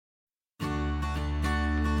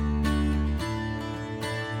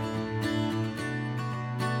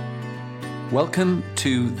Welcome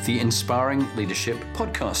to the Inspiring Leadership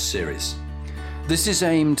podcast series. This is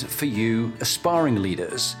aimed for you aspiring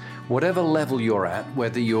leaders, whatever level you're at,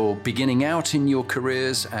 whether you're beginning out in your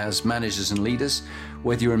careers as managers and leaders,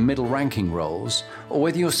 whether you're in middle ranking roles, or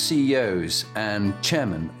whether you're CEOs and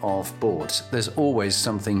chairmen of boards. There's always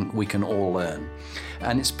something we can all learn.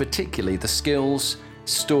 And it's particularly the skills,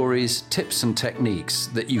 stories, tips and techniques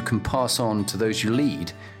that you can pass on to those you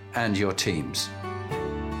lead and your teams.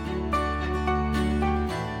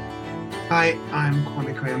 Hi, I'm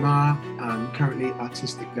Kwame Koyamah. I'm currently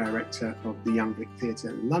Artistic Director of the Young Vic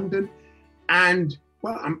Theatre in London. And,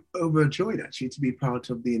 well, I'm overjoyed actually to be part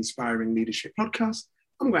of the Inspiring Leadership podcast.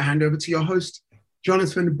 I'm going to hand over to your host,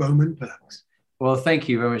 Jonathan Bowman-Perks. Well, thank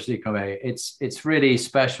you very much, Kwame. It's really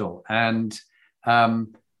special. And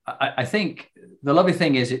I think the lovely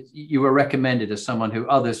thing is you were recommended as someone who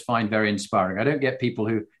others find very inspiring. I don't get people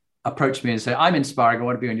who approach me and say, I'm inspiring, I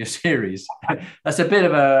want to be on your series. That's a bit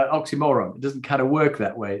of an oxymoron. It doesn't kind of work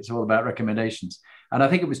that way. It's all about recommendations. And I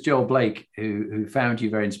think it was Joel Blake who found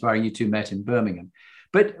you very inspiring. You two met in Birmingham.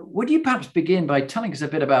 But would you perhaps begin by telling us a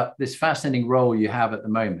bit about this fascinating role you have at the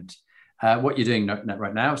moment? What you're doing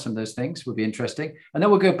right now, some of those things would be interesting. And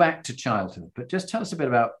then we'll go back to childhood. But just tell us a bit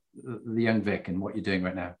about the Young Vic and what you're doing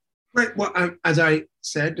right now. Right. Well, as I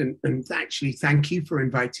said, and actually thank you for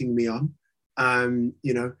inviting me on.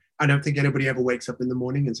 I don't think anybody ever wakes up in the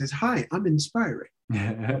morning and says, hi, I'm inspiring.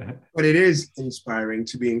 But it is inspiring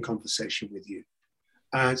to be in conversation with you.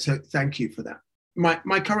 So thank you for that.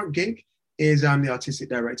 My current gig is I'm the Artistic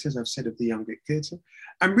Director, as I've said, of the Young Vic Theatre.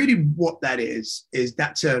 And really what that is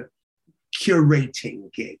that's a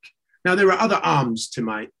curating gig. Now, there are other arms to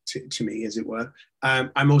me, as it were.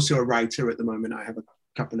 I'm also a writer at the moment. I have a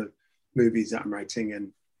couple of movies that I'm writing,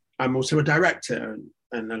 and I'm also a director,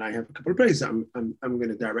 and then I have a couple of plays that I'm going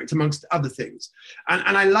to direct, amongst other things.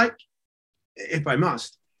 And I like, if I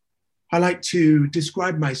must, I like to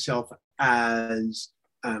describe myself as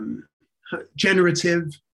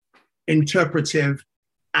generative, interpretive,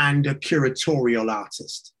 and a curatorial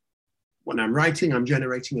artist. When I'm writing, I'm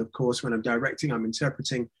generating, of course. When I'm directing, I'm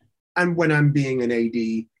interpreting. And when I'm being an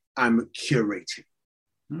AD, I'm curating.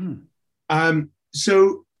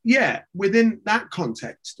 So, yeah, within that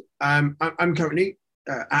context, I'm currently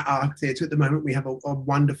at our theatre at the moment. We have a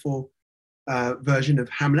wonderful version of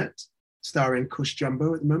Hamlet starring Cush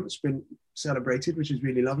Jumbo at the moment. It's been celebrated, which is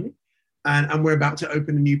really lovely. And we're about to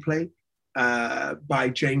open a new play by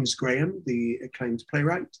James Graham, the acclaimed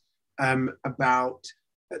playwright, about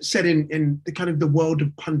set in the kind of the world of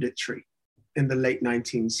punditry in the late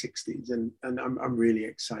 1960s. And I'm really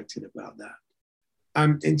excited about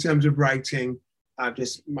that. In terms of writing,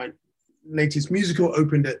 my latest musical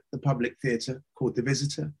opened at the Public Theatre called The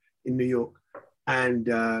Visitor in New York. And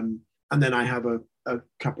then I have a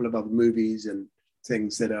couple of other movies and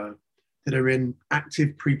things that are in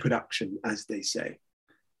active pre-production, as they say.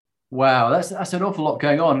 Wow, that's an awful lot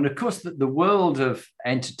going on. And of course, the world of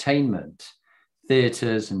entertainment,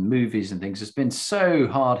 theatres and movies and things has been so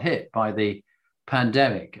hard hit by the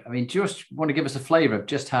pandemic. I mean, do you just want to give us a flavour of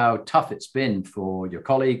just how tough it's been for your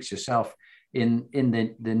colleagues, yourself, in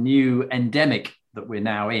the new endemic that we're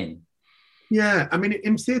now in? Yeah, I mean,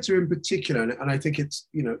 in theatre in particular, and I think it's,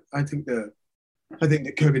 I think that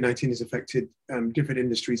COVID-19 has affected different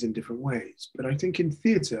industries in different ways. But I think in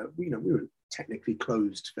theatre, we were technically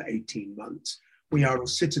closed for 18 months. We are a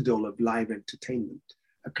citadel of live entertainment,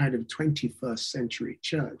 a kind of 21st century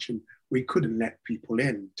church, and we couldn't let people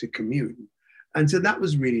in to commune. And so that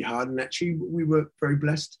was really hard. And actually, we were very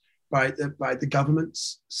blessed by the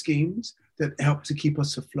government's schemes that helped to keep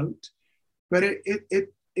us afloat. But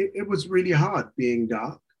it was really hard being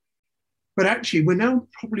dark. But actually, we're now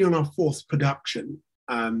probably on our fourth production.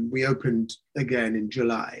 We opened again in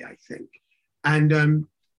July, I think. And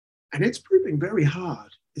it's proving very hard.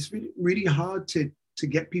 It's really, really hard to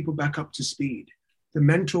get people back up to speed. The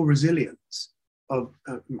mental resilience of,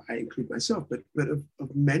 I include myself, but of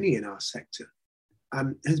many in our sector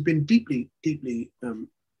has been deeply, deeply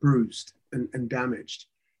bruised and damaged.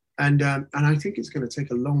 And I think it's going to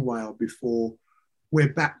take a long while before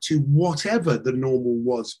we're back to whatever the normal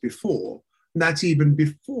was before. And that's even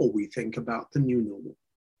before we think about the new normal.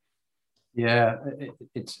 Yeah,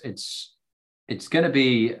 it's going to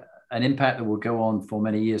be an impact that will go on for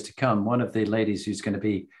many years to come. One of the ladies who's going to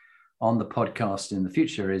be on the podcast in the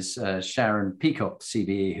future is Sharon Peacock,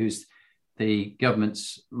 CBE, who's the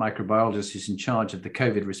government's microbiologist who's in charge of the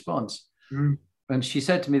COVID response. And she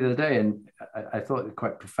said to me the other day, and I thought it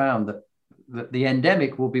quite profound, that the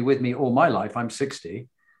endemic will be with me all my life. I'm 60.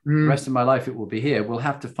 The rest of my life it will be here. We'll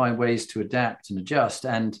have to find ways to adapt and adjust.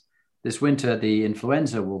 And this winter, the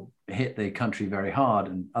influenza will hit the country very hard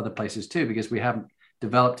and other places too, because we haven't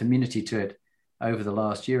developed immunity to it over the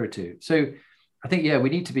last year or two. So I think, yeah, we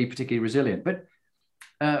need to be particularly resilient. But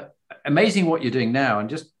amazing what you're doing now, and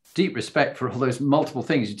just deep respect for all those multiple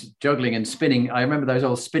things, juggling and spinning. I remember those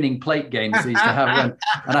old spinning plate games they used to have when,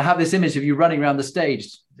 and I have this image of you running around the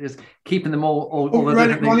stage, just keeping them all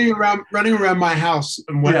running around my house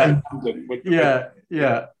and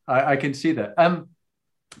I can see that.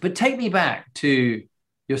 But take me back to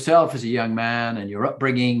yourself as a young man and your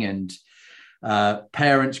upbringing and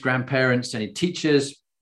parents, grandparents, any teachers.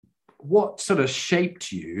 What sort of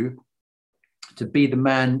shaped you to be the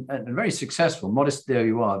man, and very successful, modest though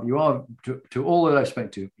you are to all that I've spoken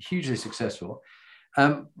to, hugely successful.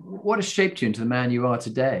 What has shaped you into the man you are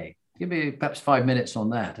today? Give me perhaps 5 minutes on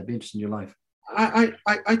that. I'd be interested in your life. I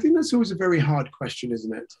think that's always a very hard question,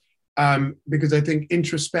 isn't it? Because I think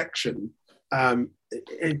introspection, I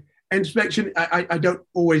don't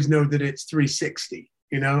always know that it's 360.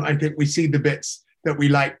 I think we see the bits that we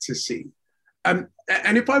like to see. And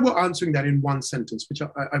if I were answering that in one sentence, which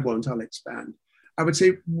I won't, I'll expand. I would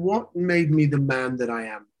say what made me the man that I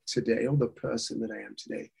am today, or the person that I am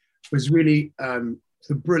today, was really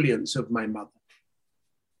the brilliance of my mother.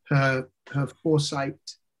 Her foresight,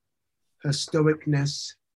 her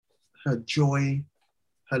stoicness, her joy,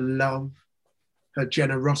 her love, her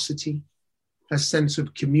generosity, her sense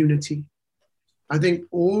of community. I think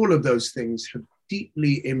all of those things have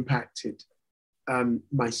deeply impacted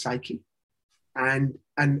my psyche. And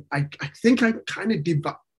I think I kind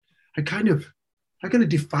of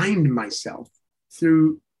defined myself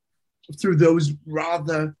through those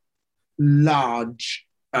rather large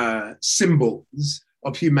symbols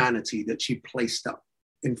of humanity that she placed up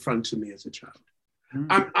in front of me as a child.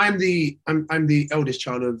 Mm. I'm the eldest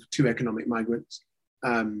child of 2 economic migrants.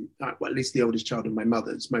 Well, at least the oldest child of my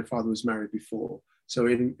mother's. My father was married before, so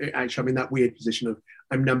I'm in that weird position of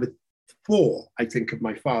I'm number 4, I think, of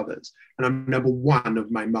my father's, and I'm number 1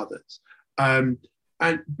 of my mother's.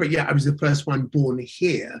 But yeah, I was the first one born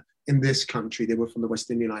here in this country. They were from the West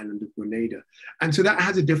Indian island of Grenada. And so that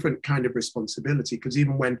has a different kind of responsibility, because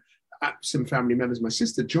even when some family members, my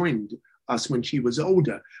sister joined us when she was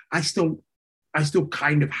older, I still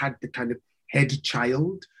kind of had the kind of head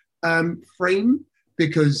child frame,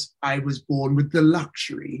 because I was born with the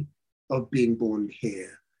luxury of being born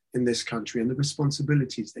here in this country and the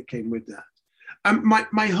responsibilities that came with that.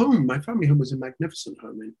 My home, my family home, was a magnificent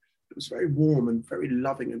home, and it was very warm and very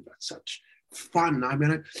loving and such fun. I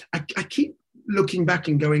mean, I keep looking back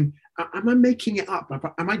and going, am I making it up?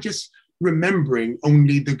 Am I just remembering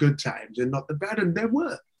only the good times and not the bad? And there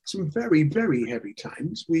were some very, very heavy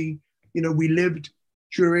times. We lived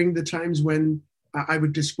during the times when I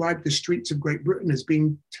would describe the streets of Great Britain as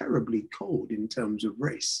being terribly cold in terms of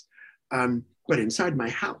race. But inside my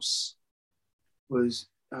house was,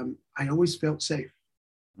 I always felt safe.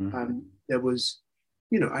 Mm-hmm. There was,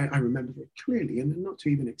 I remember very clearly, and not to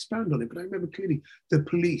even expound on it, but I remember clearly the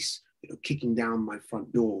police, kicking down my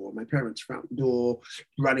front door, or my parents' front door,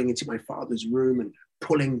 running into my father's room and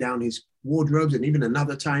pulling down his wardrobes. And even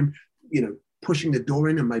another time, pushing the door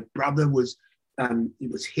in, and my brother was, he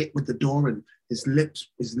was hit with the door, and his lip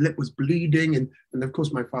was bleeding. And of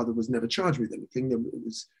course, my father was never charged with anything.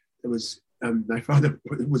 My father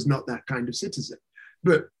was not that kind of citizen.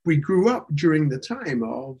 But we grew up during the time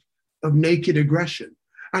of naked aggression.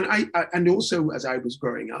 And also, as I was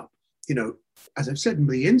growing up, as I've said,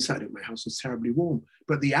 the inside of my house was terribly warm,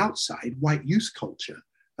 but the outside, white youth culture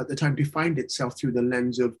at the time defined itself through the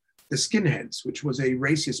lens of the skinheads, which was a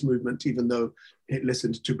racist movement, even though it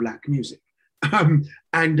listened to Black music. And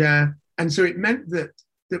so it meant that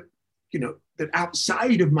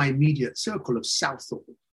outside of my immediate circle of Southall,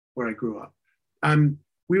 where I grew up,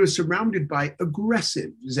 we were surrounded by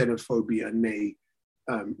aggressive xenophobia, nay,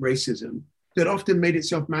 racism, that often made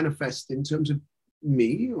itself manifest in terms of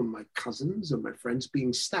me or my cousins or my friends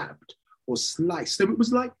being stabbed or sliced. So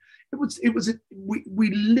we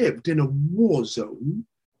lived in a war zone.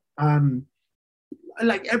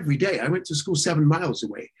 Like every day, I went to school 7 miles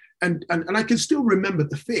away, and I can still remember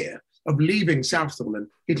the fear of leaving Southall and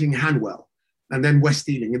hitting Hanwell, and then West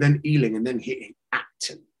Ealing, and then Ealing, and then hitting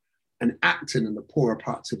Acton. And Acton and the poorer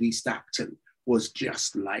parts of East Acton was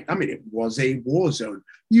just like, it was a war zone.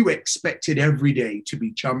 You expected every day to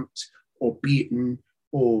be jumped or beaten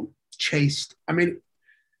or chased.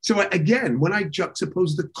 So again, when I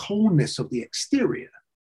juxtapose the coldness of the exterior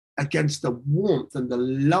against the warmth and the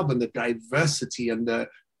love and the diversity and the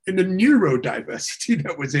neurodiversity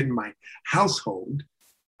that was in my household,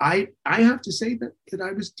 I have to say that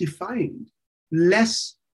I was defined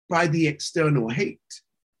less by the external hate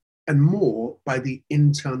and more by the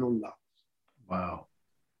internal love. Wow.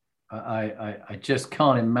 I just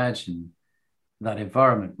can't imagine that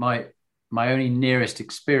environment. My only nearest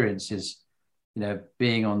experience is,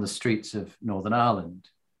 being on the streets of Northern Ireland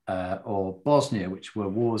or Bosnia, which were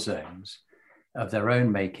war zones of their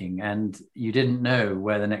own making, and you didn't know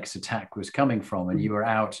where the next attack was coming from, and you were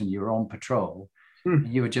out and you were on patrol,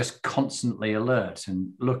 and you were just constantly alert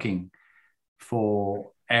and looking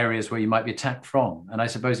for areas where you might be attacked from. And I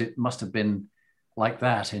suppose it must have been like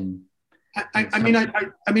that in. I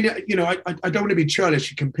don't want to be churlish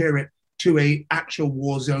to compare it to a actual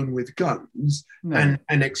war zone with guns and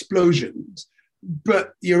explosions,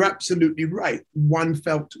 but you're absolutely right. One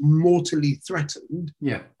felt mortally threatened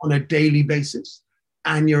on a daily basis.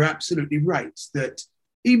 And you're absolutely right that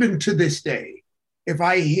even to this day, if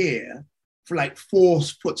I hear for like 4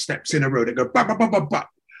 footsteps in a row that go, bah, bah, bah, bah, bah,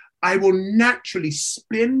 I will naturally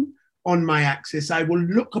spin on my axis. I will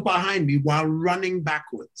look behind me while running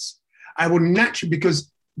backwards. I will naturally,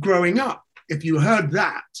 because growing up, if you heard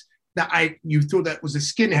that you thought that was a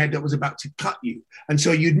skinhead that was about to cut you. And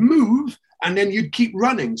so you'd move and then you'd keep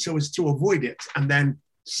running so as to avoid it and then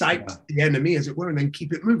sight the enemy, as it were, and then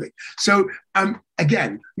keep it moving. So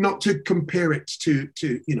again, not to compare it to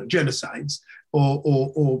genocides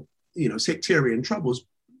or sectarian troubles,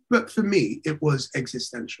 but for me, it was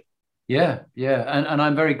existential. Yeah. And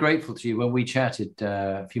I'm very grateful to you when we chatted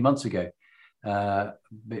a few months ago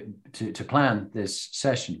to plan this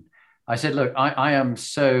session. I said, look, I am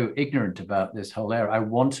so ignorant about this whole area. I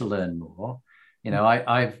want to learn more.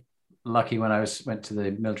 I've lucky when I went to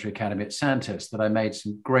the military academy at Santos that I made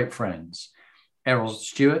some great friends. Errol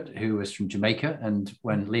Stewart, who was from Jamaica. And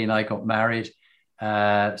when Lee and I got married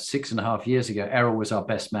 6.5 years ago, Errol was our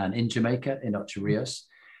best man in Jamaica, in Ocho Rios.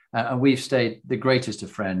 And we've stayed the greatest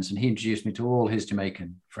of friends. And he introduced me to all his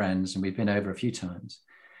Jamaican friends. And we've been over a few times.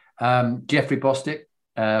 Jeffrey Bostic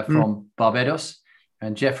from Barbados.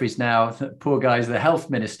 And Jeffrey's now, poor guy's the health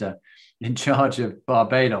minister in charge of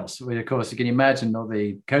Barbados. Which, of course, you can imagine all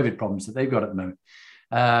the COVID problems that they've got at the moment.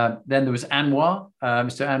 Then there was Anwar,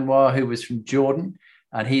 Mr. Anwar, who was from Jordan.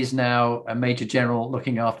 And he's now a major general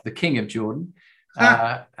looking after the king of Jordan.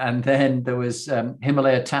 And then there was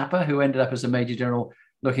Himalaya Tapa, who ended up as a major general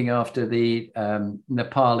looking after the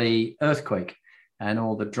Nepali earthquake and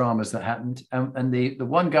all the dramas that happened. And the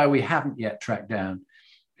one guy we haven't yet tracked down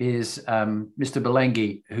is Mr.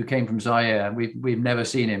 Belengi, who came from Zaire. We've never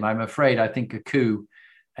seen him. I'm afraid I think a coup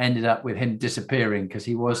ended up with him disappearing because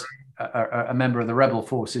he was a member of the rebel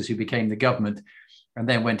forces who became the government and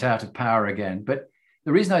then went out of power again. But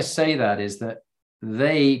the reason I say that is that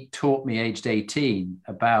they taught me aged 18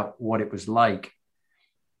 about what it was like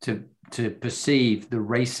to perceive the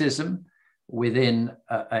racism within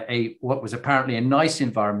what was apparently a nice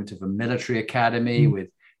environment of a military academy with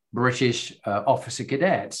British officer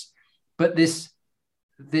cadets, but this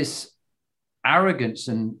arrogance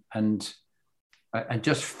and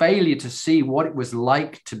just failure to see what it was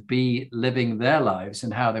like to be living their lives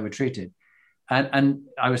and how they were treated. And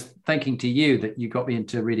I was thinking to you that you got me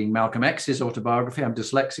into reading Malcolm X's autobiography. I'm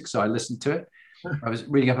dyslexic, so I listened to it. I was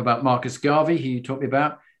reading up about Marcus Garvey, who you taught me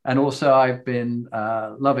about. And also I've been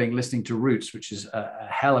loving listening to Roots, which is a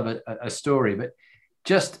hell of a story, but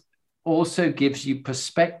just also gives you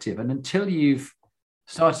perspective. And until you've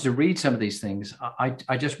started to read some of these things,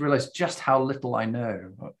 I just realized just how little I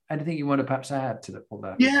know. Anything you want to perhaps add to all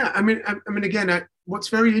that? Yeah, I mean, again, what's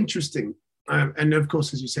very interesting, and of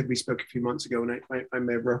course, as you said, we spoke a few months ago, and I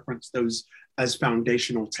may have referenced those as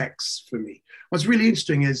foundational texts for me. What's really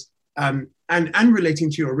interesting is, and relating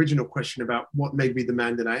to your original question about what made me the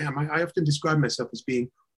man that I am, I often describe myself as being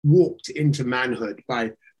walked into manhood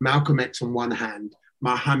by Malcolm X on one hand,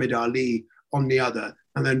 Muhammad Ali on the other,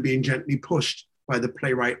 and then being gently pushed by the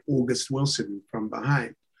playwright August Wilson from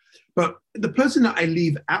behind. But the person that I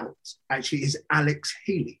leave out actually is Alex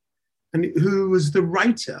Haley, and who was the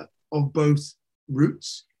writer of both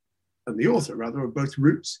Roots, and the author rather of both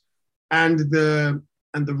Roots, and the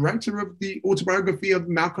writer of the autobiography of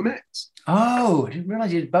Malcolm X. Oh, I didn't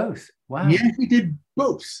realize he did both. Wow. Yeah, he did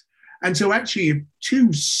both. And so actually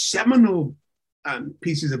 2 seminal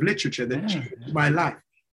pieces of literature that changed my life.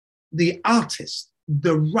 The artist,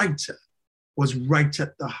 the writer, was right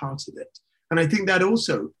at the heart of it. And I think that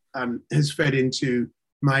also has fed into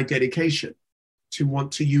my dedication to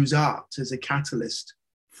want to use art as a catalyst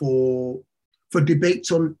for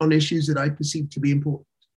debates on issues that I perceive to be important.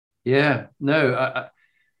 Yeah, no,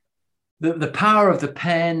 the power of the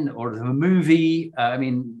pen or the movie. I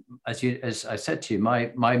mean, as I said to you,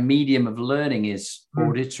 my medium of learning is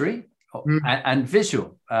auditory and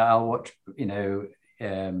visual. I'll watch,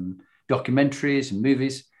 documentaries and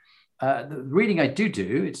movies, the reading I do,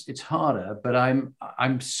 it's harder, but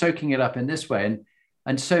I'm soaking it up in this way.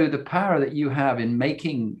 And so the power that you have in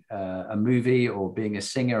making a movie or being a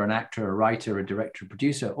singer, an actor, a writer, a director, a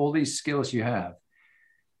producer, all these skills you have,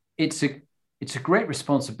 it's a great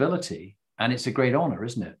responsibility and it's a great honor,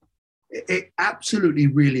 isn't it? It absolutely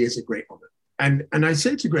really is a great honor. And I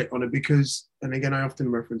say it's a great honor because, and again, I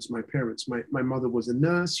often reference my parents. My mother was a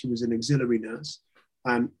nurse. She was an auxiliary nurse,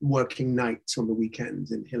 working nights on the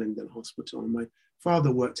weekends in Hillingdon Hospital. And my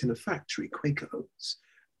father worked in a factory, Quaker Oats.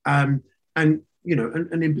 And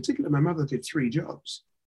in particular, my mother did 3 jobs.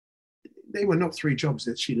 They were not 3 jobs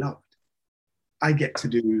that she loved. I get to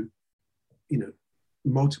do,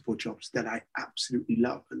 multiple jobs that I absolutely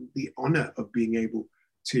love, and the honor of being able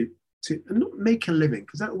to not make a living,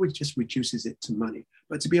 because that always just reduces it to money,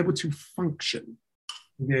 but to be able to function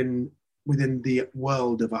within the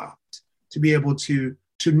world of art, to be able to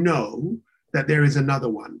know that there is another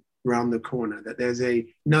one around the corner, that there's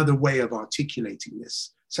another way of articulating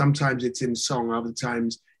this. Sometimes it's in song, other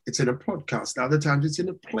times it's in a podcast, other times it's in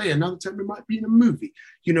a play, another time it might be in a movie.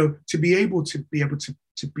 To be able to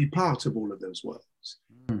be part of all of those worlds.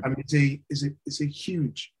 I mean, it's a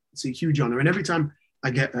huge honor. And every time I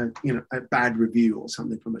get a bad review or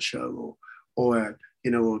something from a show or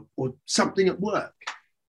something at work,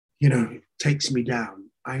 takes me down,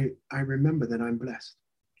 I remember that I'm blessed.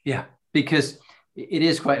 Yeah, because it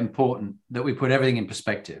is quite important that we put everything in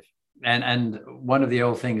perspective. And one of the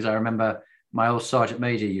old things I remember my old Sergeant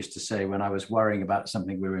Major used to say when I was worrying about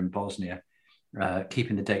something, we were in Bosnia,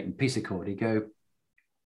 keeping the Dayton Peace Accord, he'd go,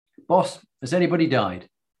 "Boss, has anybody died?"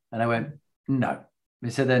 And I went, "No." He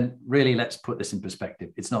said, "Then really, let's put this in perspective.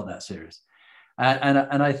 It's not that serious."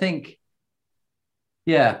 And I think,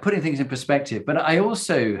 yeah, putting things in perspective. But I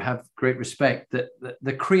also have great respect that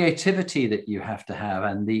the creativity that you have to have,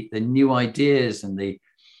 and the new ideas and the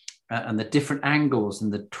different angles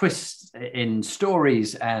and the twists in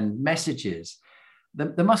stories and messages.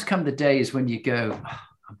 There must come the days when you go, "Oh,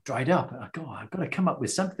 I'm dried up. I've got to come up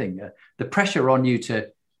with something." The pressure on you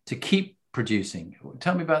to keep producing.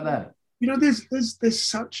 Tell me about that. There's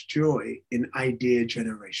such joy in idea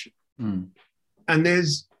generation. And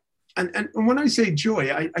and when I say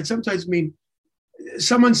joy, I sometimes mean,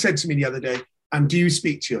 someone said to me the other day, "Do you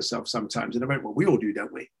speak to yourself sometimes?" And I went, "Well, we all do,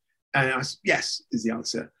 don't we?" And I said, "Yes," is the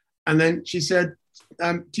answer. And then she said,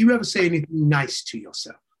 "Do you ever say anything nice to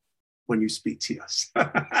yourself when you speak to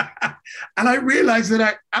yourself?" And I realized that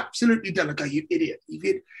I absolutely don't. Like, "Oh, you idiot, you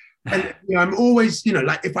idiot." And I'm always,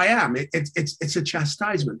 like, if I am, it's a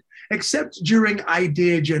chastisement, except during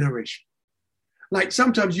idea generation. Like,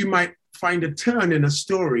 sometimes you might find a turn in a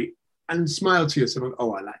story and smile to yourself,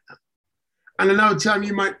 "Oh, I like that." And another time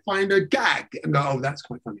you might find a gag and go, "Oh, that's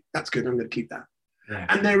quite funny. That's good. I'm going to keep that." Yeah.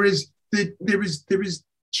 And there is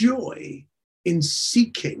joy in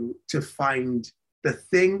seeking to find the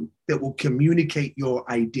thing that will communicate your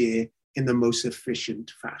idea in the most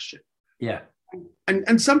efficient fashion. Yeah.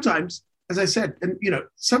 And sometimes, as I said, and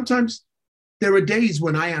sometimes there are days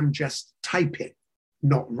when I am just typing,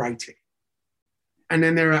 not writing. And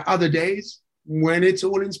then there are other days when it's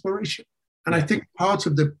all inspiration. And I think part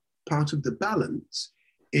of the balance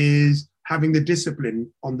is having the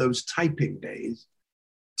discipline on those typing days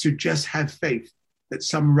to just have faith that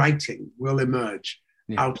some writing will emerge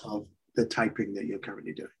out of the typing that you're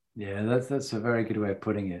currently doing. Yeah, that's a very good way of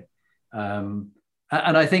putting it.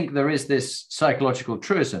 And I think there is this psychological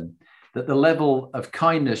truism that the level of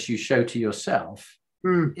kindness you show to yourself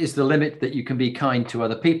is the limit that you can be kind to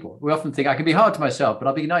other people. We often think, I can be hard to myself, but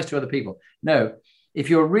I'll be nice to other people. No, if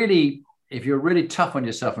you're really tough on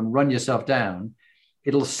yourself and run yourself down,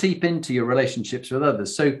 it'll seep into your relationships with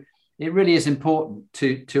others. So it really is important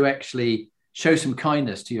to actually show some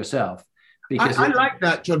kindness to yourself. Because I like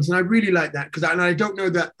that, Jonathan. I really like that, because I don't know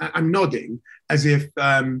that I'm nodding as if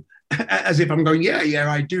I'm going,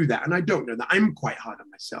 yeah, I do that. And I don't know that. I'm quite hard on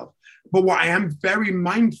myself. But what I am very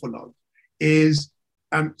mindful of is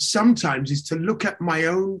sometimes is to look at my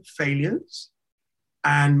own failures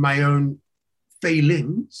and my own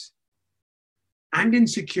failings and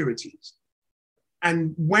insecurities.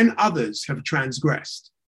 And when others have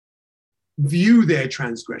transgressed, view their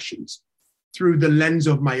transgressions through the lens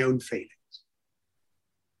of my own failings.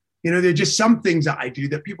 There are just some things that I do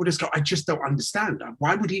that people just go, I just don't understand.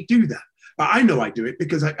 Why would he do that? But I know I do it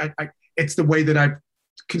because it's the way that I've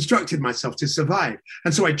constructed myself to survive.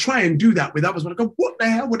 And so I try and do that with others. When I go, what the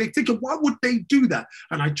hell would they think of? Why would they do that?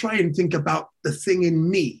 And I try and think about the thing in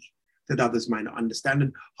me that others might not understand.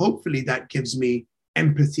 And hopefully that gives me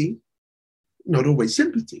empathy, not always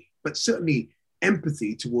sympathy, but certainly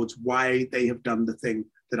empathy towards why they have done the thing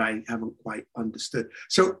that I haven't quite understood.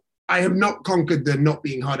 So I have not conquered the not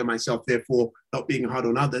being hard on myself, therefore not being hard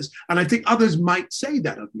on others. And I think others might say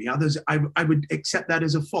that of me. Others, I would accept that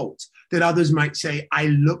as a fault, that others might say I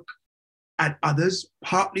look at others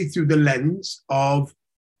partly through the lens of,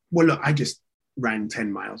 well, look, I just ran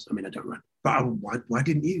 10 miles. I mean, I don't run, but why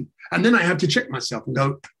didn't you? And then I have to check myself and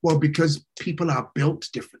go, well, because people are built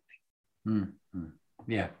differently. Mm-hmm.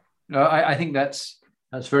 Yeah. I think that's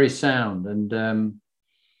very sound. And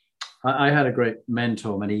I had a great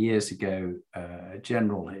mentor many years ago,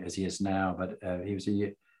 general as he is now, but he was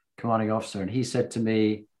a commanding officer. And he said to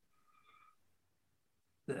me,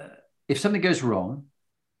 if something goes wrong,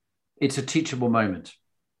 it's a teachable moment.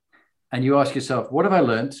 And you ask yourself, what have I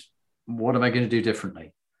learned? What am I going to do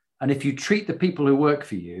differently? And if you treat the people who work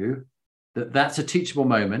for you, that's a teachable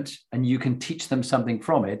moment, and you can teach them something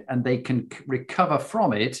from it, and they can recover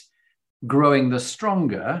from it, growing the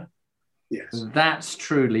stronger. Yes. That's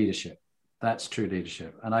true leadership. That's true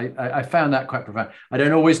leadership. And I found that quite profound. I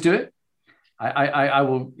don't always do it. I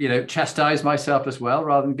will, chastise myself as well,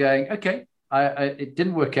 rather than going, okay, it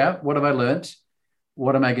didn't work out. What have I learned?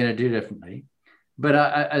 What am I going to do differently? But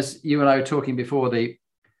as you and I were talking before the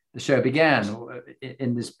show began,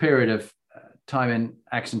 in this period of time in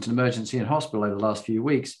accident and emergency and hospital over the last few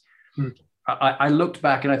weeks, I looked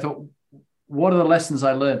back and I thought, what are the lessons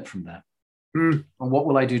I learned from that? And what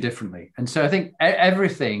will I do differently? And so I think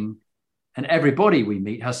everything and everybody we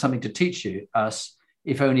meet has something to teach us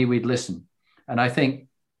if only we'd listen. And I think,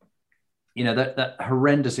 that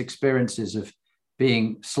horrendous experiences of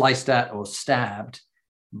being sliced at or stabbed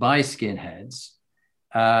by skinheads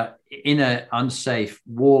in an unsafe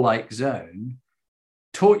warlike zone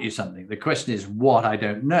taught you something. The question is what? I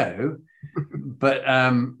don't know. But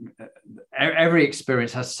every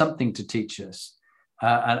experience has something to teach us.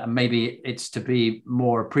 And maybe it's to be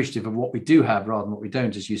more appreciative of what we do have rather than what we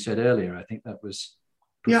don't, as you said earlier. I think that was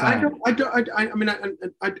profound. I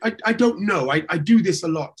don't know. I do this a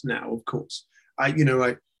lot now, of course.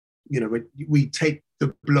 We take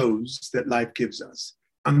the blows that life gives us,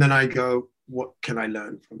 and then I go, what can I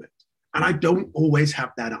learn from it? And I don't always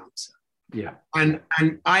have that answer. Yeah. And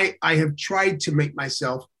I have tried to make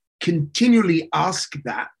myself continually ask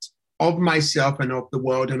that of myself and of the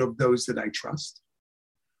world and of those that I trust,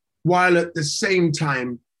 while at the same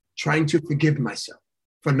time trying to forgive myself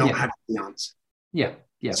for not having the answer. Yeah.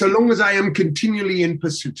 Yeah. So long as I am continually in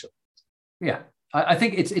pursuit of it. Yeah. I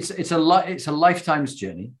think it's a lifetime's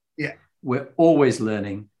journey. Yeah. We're always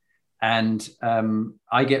learning. And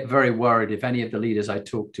I get very worried if any of the leaders I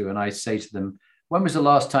talk to and I say to them, when was the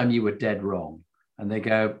last time you were dead wrong? And they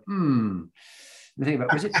go, Think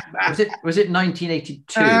about, was it 1982?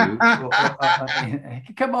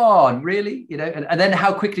 Come on, really? And then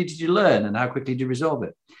how quickly did you learn and how quickly did you resolve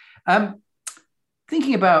it?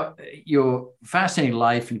 Thinking about your fascinating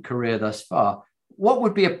life and career thus far, what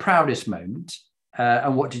would be a proudest moment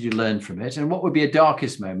and what did you learn from it? And what would be a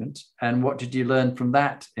darkest moment and what did you learn from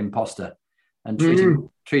that imposter and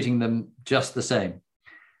treating them just the same?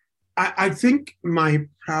 I think my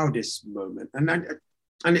proudest moment,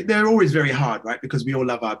 and they're always very hard, right? Because we all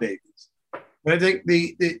love our babies. But I think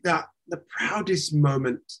the proudest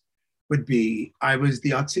moment would be, I was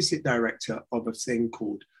the artistic director of a thing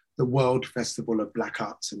called the World Festival of Black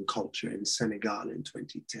Arts and Culture in Senegal in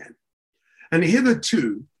 2010. And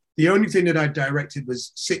hitherto, the only thing that I directed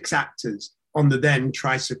was 6 actors on the then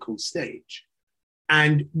tricycle stage.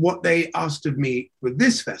 And what they asked of me with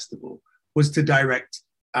this festival was to direct,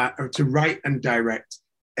 or to write and direct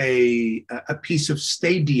a piece of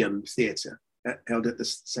stadium theatre held at the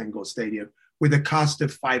Senghor Stadium with a cast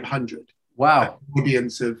of 500. Wow!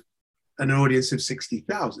 An audience of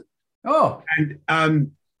 60,000. Oh,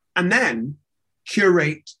 and then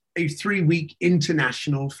curate a 3-week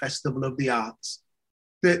international festival of the arts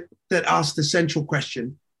that asked the central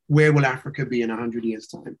question: where will Africa be in 100 years'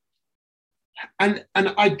 time? And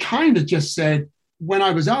I kind of just said, when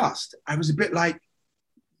I was asked, I was a bit like,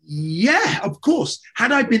 yeah, of course.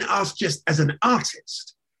 Had I been asked just as an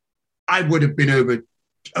artist, I would have been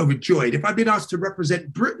overjoyed. If I'd been asked to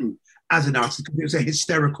represent Britain as an artist, because it was a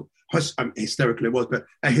hysterical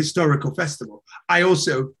festival, I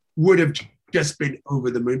also would have just been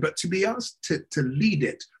over the moon. But to be asked to lead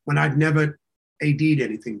it when I'd never AD'd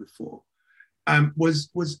anything before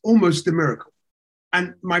was almost a miracle.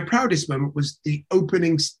 And my proudest moment was the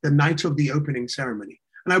night of the opening ceremony.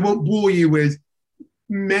 And I won't bore you with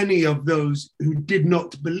many of those who did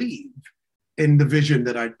not believe in the vision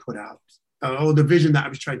that I'd put out, or the vision that I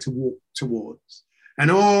was trying to walk towards,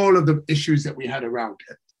 and all of the issues that we had around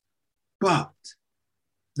it. But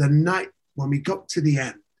the night when we got to the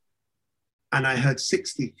end, and I heard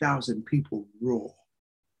 60,000 people roar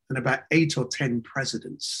and about 8 or 10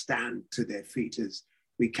 presidents stand to their feet as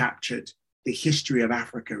we captured the history of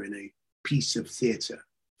Africa in a piece of theater.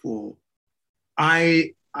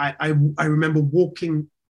 I remember walking,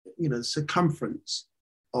 the circumference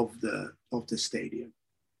of the stadium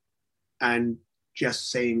and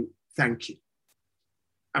just saying thank you.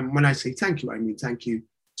 And when I say thank you, I mean thank you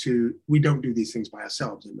to, we don't do these things by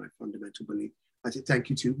ourselves, in my fundamental belief. I said thank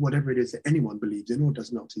you to whatever it is that anyone believes in or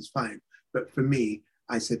does not is fine. But for me,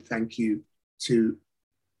 I said thank you to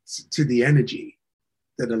the energy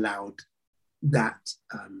that allowed that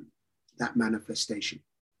manifestation.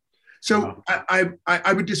 So wow.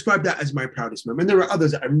 I would describe that as my proudest moment. And there are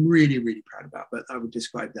others that I'm really, really proud about, but I would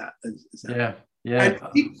describe that as that. Yeah. And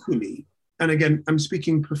equally, and again, I'm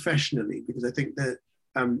speaking professionally because I think that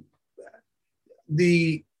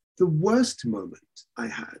the worst moment I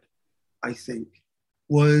had, I think,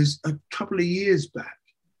 was a couple of years back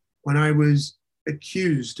when I was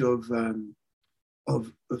accused of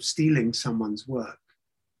stealing someone's work,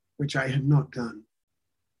 which I had not done.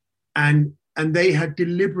 And they had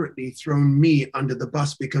deliberately thrown me under the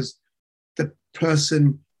bus because the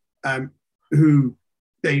person who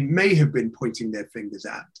they may have been pointing their fingers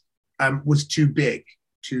at was too big,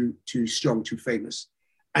 too strong, too famous.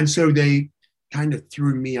 And so they kind of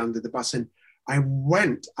threw me under the bus. And I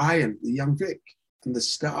and the young Vic and the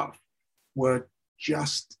staff were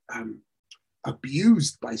just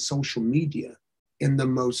abused by social media in the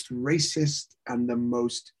most racist and the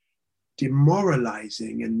most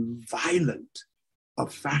demoralizing and violent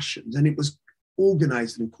of fashions. And it was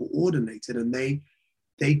organized and coordinated, and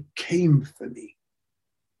they came for me.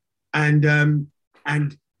 And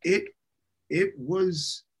it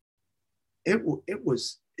was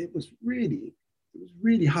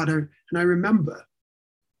really hard. And I remember,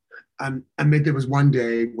 there was one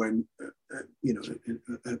day when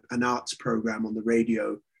an arts program on the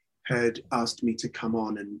radio had asked me to come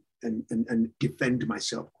on and defend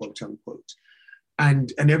myself, quote unquote,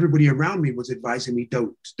 and everybody around me was advising me,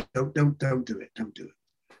 don't do it,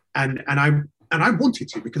 and I wanted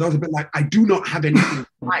to, because I was a bit like, I do not have anything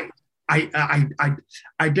to hide.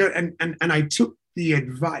 I don't, and I took the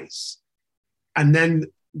advice, and then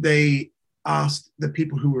they asked the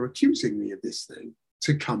people who were accusing me of this thing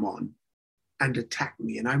to come on and attack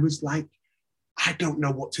me, and I was like, I don't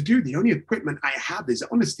know what to do. The only equipment I have is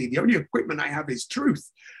honesty. The only equipment I have is truth,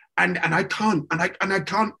 and I can't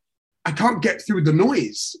get through the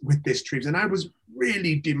noise with this truth. And I was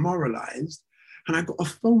really demoralized, and I got a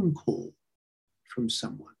phone call from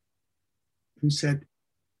someone who said,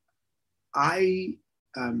 I'm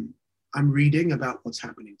reading about what's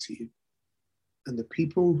happening to you, and the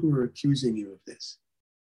people who are accusing you of this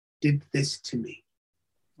did this to me.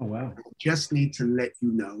 Oh, wow. I just need to let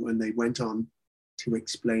you know. And they went on to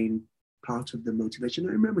explain part of the motivation.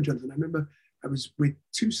 I remember, Jonathan, I was with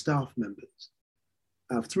 2 staff members,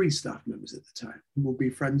 3 staff members at the time, who will be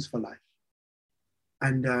friends for life.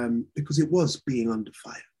 And because it was being under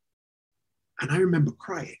fire. And I remember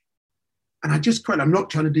crying. And I just cried. I'm not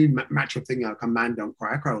trying to do macho thing like a man don't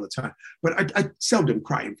cry. I cry all the time. But I seldom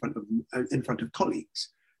cry in front of colleagues.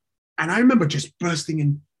 And I remember just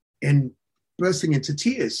bursting into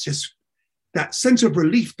tears, just that sense of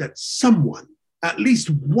relief that someone, at least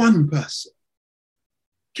one person,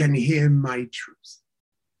 can hear my truth.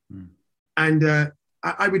 Mm. And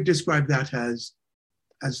I would describe that as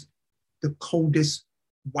the coldest,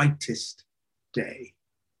 whitest day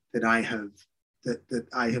that I have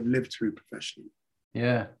lived through professionally.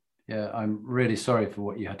 Yeah. I'm really sorry for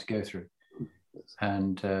what you had to go through.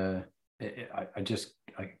 And I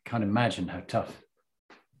can't imagine how tough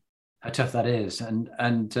that is.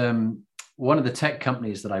 And one of the tech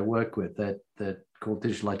companies that I work with, that called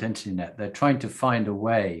Digital Identity Net, they're trying to find a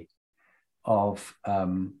way of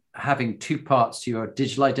having 2 parts to your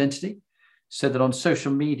digital identity, so that on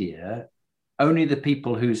social media, only the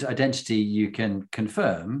people whose identity you can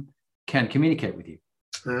confirm can communicate with you.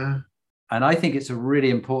 And I think it's a really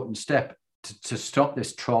important step to stop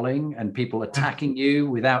this trolling and people attacking you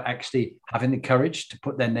without actually having the courage to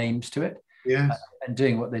put their names to it. Yes. And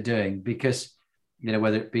doing what they're doing, because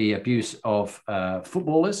whether it be abuse of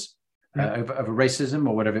footballers over racism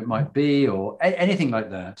or whatever it might be, or anything like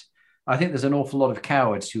that, I think there's an awful lot of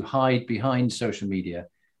cowards who hide behind social media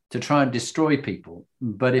to try and destroy people.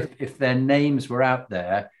 But if their names were out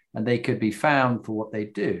there and they could be found for what they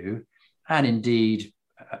do, and indeed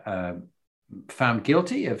found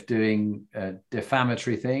guilty of doing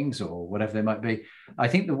defamatory things or whatever they might be, I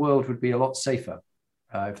think the world would be a lot safer.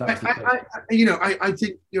 If that was the case. I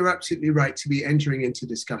think you're absolutely right to be entering into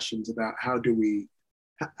discussions about how do we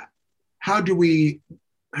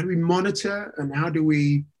monitor, and how do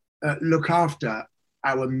we look after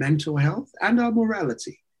our mental health and our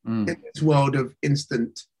morality in this world of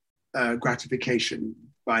instant gratification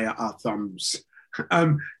via our thumbs.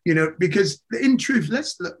 Because in truth,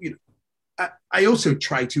 let's look, I also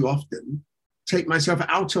try to often take myself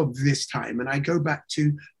out of this time, and I go back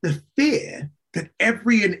to the fear that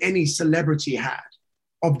every and any celebrity had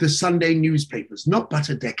of the Sunday newspapers, not but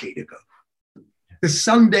a decade ago. The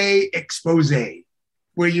Sunday expose,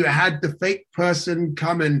 where you had the fake person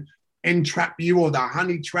come and entrap you, or the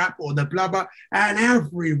honey trap, or the blah, blah, and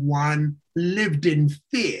everyone lived in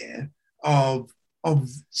fear of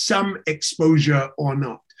some exposure or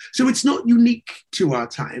not. So it's not unique to our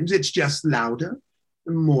times. It's just louder,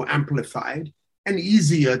 more amplified, and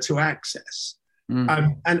easier to access.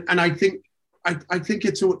 And I think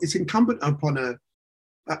it's incumbent upon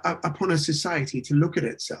a society to look at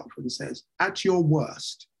itself and says, at your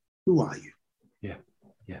worst, who are you? Yeah.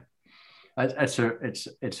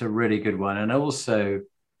 It's a really good one. And also,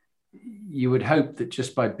 you would hope that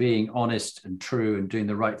just by being honest and true and doing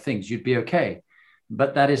the right things, you'd be okay.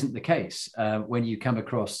 But that isn't the case when you come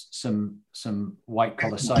across some white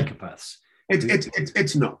collar psychopaths.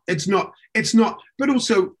 It's not. But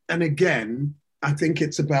also, and again, I think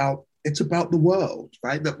it's about the world,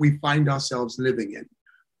 right, that we find ourselves living in,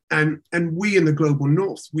 and we in the global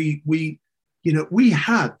north, we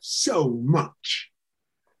have so much,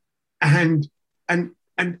 and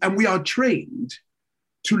we are trained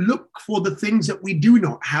to look for the things that we do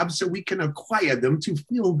not have so we can acquire them to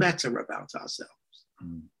feel better about ourselves.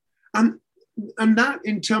 And that,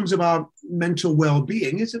 in terms of our mental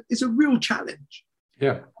well-being, is a real challenge.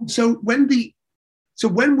 Yeah. So when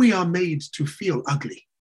we are made to feel ugly,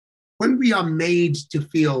 when we are made to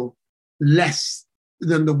feel less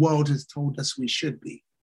than the world has told us we should be,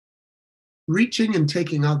 reaching and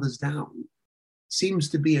taking others down seems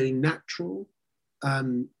to be a natural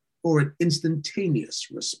or an instantaneous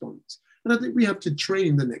response. And I think we have to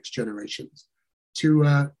train the next generations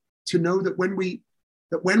to know that when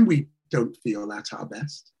we don't feel at our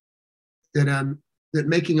best, that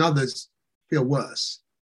making others feel worse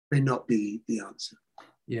may not be the answer.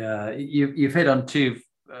 Yeah, you've hit on two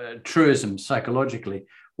truisms psychologically.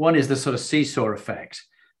 One is the sort of seesaw effect,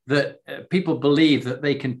 that people believe that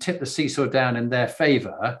they can tip the seesaw down in their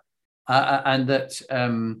favor, and that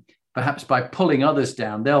perhaps by pulling others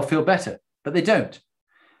down, they'll feel better, but they don't.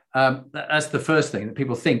 That's the first thing, that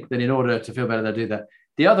people think that in order to feel better, they'll do that.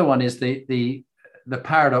 The other one is the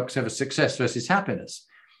paradox of success versus happiness.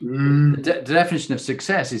 The definition of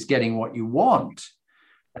success is getting what you want,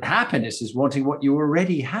 and happiness is wanting what you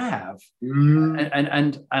already have.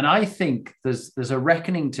 And I think there's a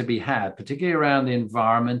reckoning to be had, particularly around the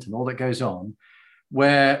environment and all that goes on,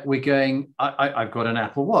 where we're going, I've got an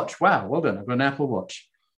Apple Watch. Wow, well done. I've got an Apple Watch.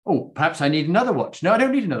 Oh, perhaps I need another watch. No, I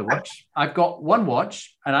don't need another watch. I've got one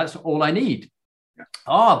watch and that's all I need.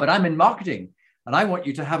 But I'm in marketing and I want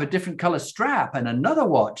you to have a different color strap and another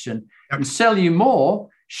watch and sell you more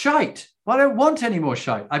shite. Well, I don't want any more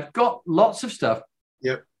shite. I've got lots of stuff.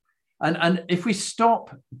 Yep. And if we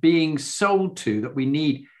stop being sold to that we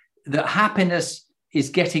need, that happiness is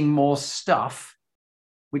getting more stuff,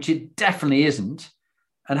 which it definitely isn't.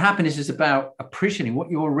 And happiness is about appreciating what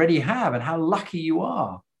you already have and how lucky you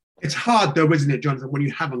are. It's hard though, isn't it, Jonathan, when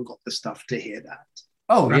you haven't got the stuff to hear that.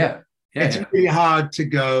 Oh, right? Yeah. It's really hard to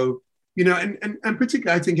go, and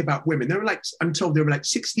particularly I think about women. I'm told there were like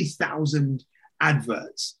 60,000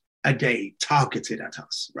 adverts a day targeted at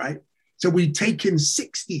us, right? So we take in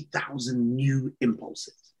 60,000 new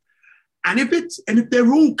impulses. And if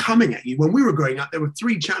they're all coming at you, when we were growing up, there were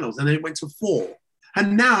 3 channels and then it went to 4.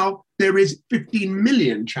 And now there is 15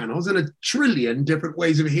 million channels and 1 trillion different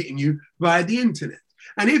ways of hitting you via the internet.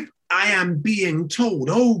 And if I am being told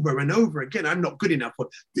over and over again, I'm not good enough, or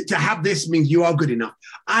to have this means you are good enough,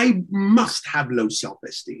 I must have low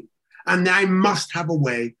self-esteem. And I must have a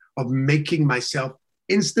way of making myself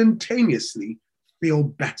instantaneously feel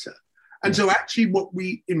better. And so actually what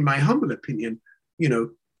we, in my humble opinion,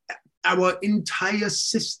 our entire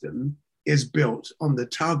system is built on the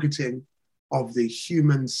targeting of the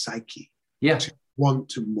human psyche. Yeah. To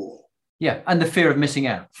want more. Yeah. And the fear of missing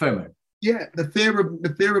out, FOMO. Yeah. The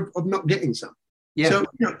fear of not getting some. Yeah. So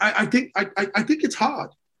I think it's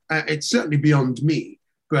hard. It's certainly beyond me,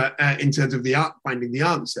 but in terms of finding the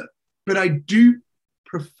answer. But I do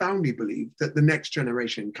profoundly believe that the next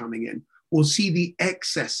generation coming in will see the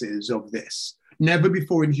excesses of this. Never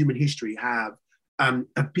before in human history have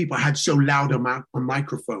people had so loud a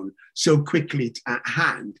microphone so quickly at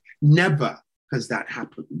hand. Never has that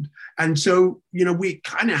happened. And so, we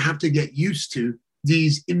kind of have to get used to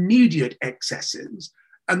these immediate excesses.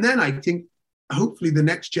 And then I think hopefully the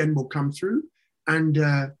next gen will come through and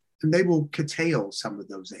they will curtail some of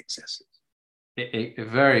those excesses. A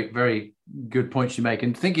very, very good point you make.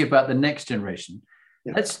 And thinking about the next generation,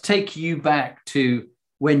 let's take you back to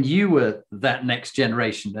when you were that next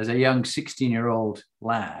generation as a young 16-year-old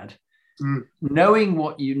lad, knowing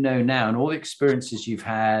what you know now and all the experiences you've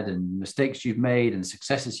had and mistakes you've made and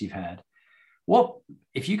successes you've had. What,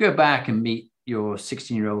 if you go back and meet your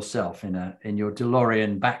 16-year-old self in your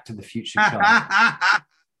DeLorean Back to the Future car,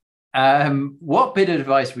 what bit of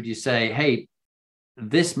advice would you say, hey,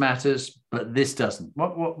 this matters, but this doesn't?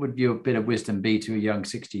 What would your bit of wisdom be to a young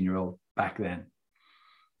 16-year-old back then?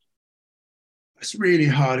 It's really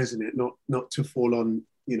hard, isn't it? Not to fall on,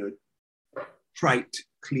 trite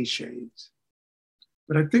cliches.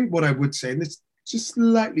 But I think what I would say, and this just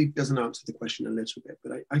slightly doesn't answer the question a little bit,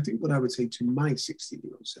 but I think what I would say to my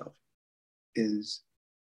 16-year-old self is,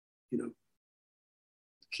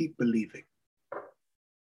 keep believing.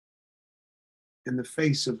 In the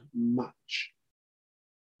face of much,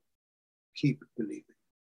 keep believing.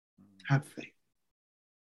 Have faith.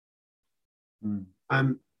 And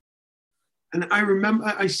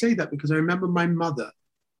I say that because I remember my mother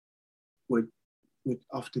would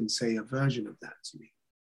often say a version of that to me.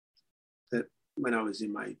 That when I was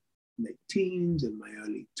in my late teens and my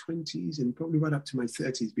early 20s and probably right up to my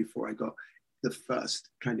 30s before I got the first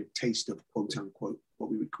kind of taste of quote unquote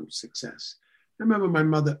what we would call success. I remember my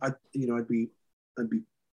mother, I'd be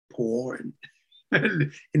poor and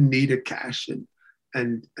in need of cash and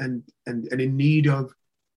in need of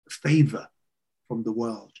favor from the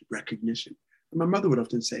world, recognition. And my mother would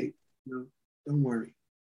often say, don't worry,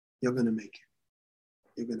 you're going to make it.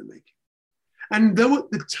 You're going to make it. And though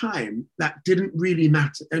at the time that didn't really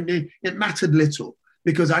matter, and it mattered little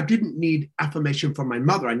because I didn't need affirmation from my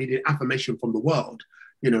mother. I needed affirmation from the world,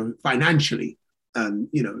 financially,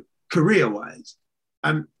 career-wise.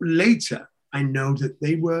 Later, I know that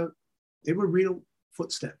they were real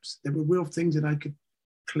footsteps. They were real things that I could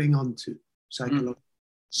cling on to psychologically.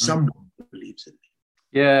 Someone believes in me.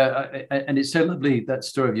 Yeah, and it's so lovely, that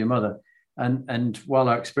story of your mother. And while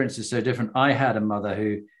our experience is so different, I had a mother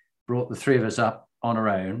who brought the three of us up on her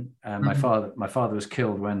own. My father was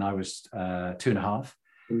killed when I was 2.5.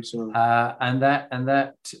 And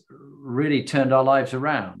that really turned our lives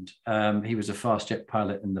around. He was a fast jet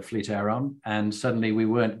pilot in the Fleet Air Arm, and suddenly we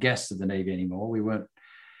weren't guests of the Navy anymore. We weren't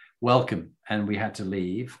welcome, and we had to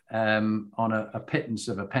leave on a pittance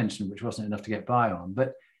of a pension, which wasn't enough to get by on.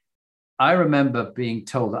 But I remember being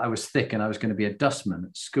told that I was thick and I was going to be a dustman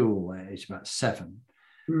at school at age about 7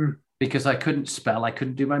 because I couldn't spell, I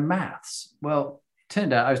couldn't do my maths. Well, it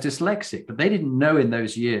turned out I was dyslexic, but they didn't know in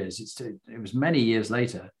those years. It was many years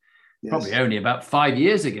later, probably only about 5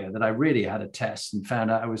 years ago, that I really had a test and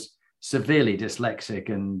found out I was severely dyslexic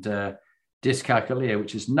and dyscalculia,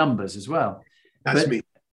 which is numbers as well. That's me.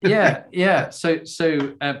 yeah. So,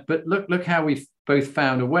 but look how we've both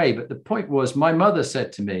found a way. But the point was, my mother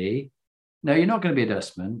said to me, no, you're not going to be a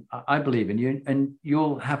dustman. I believe in you, and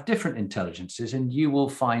you'll have different intelligences and you will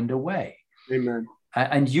find a way. Amen.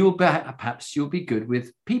 And perhaps you'll be good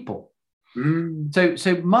with people.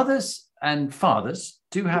 So mothers and fathers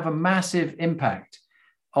do have a massive impact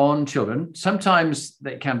on children. Sometimes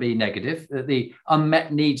they can be negative, the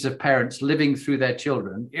unmet needs of parents living through their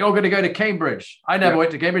children. You're going to go to Cambridge. I never went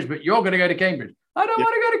to Cambridge, but you're going to go to Cambridge. I don't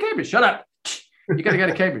want to go to Cambridge. Shut up. You're going to go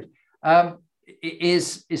to Cambridge.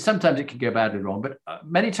 Is sometimes it can go badly wrong, but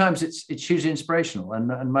many times it's hugely inspirational.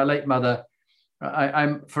 And my late mother,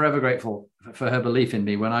 I'm forever grateful for her belief in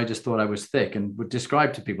me when I just thought I was thick and would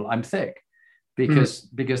describe to people I'm thick because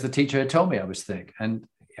the teacher had told me I was thick. And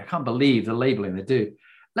I can't believe the labeling they do.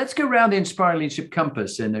 Let's go around the Inspiring Leadership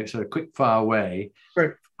Compass in a sort of quick fire way.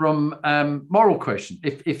 Right. From moral question.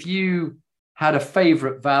 If you had a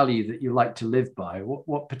favorite value that you like to live by,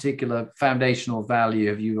 what particular foundational value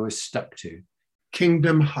have you always stuck to?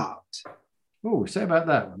 Kingdom heart. Oh, say about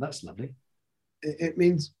that one. That's lovely. It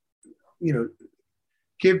means,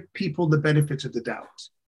 give people the benefit of the doubt.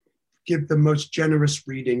 Give the most generous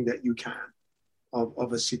reading that you can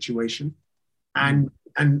of a situation, and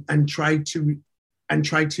try to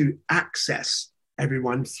access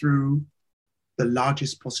everyone through the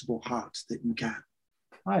largest possible heart that you can.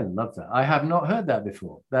 I love that. I have not heard that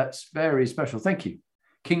before. That's very special. Thank you.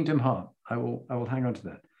 Kingdom heart. I will hang on to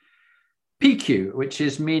that. PQ, which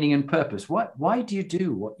is meaning and purpose. Why do you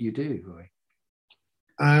do what you do, Roy?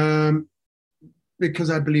 Because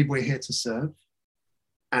I believe we're here to serve,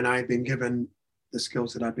 and I've been given the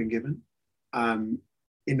skills that I've been given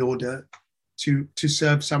in order to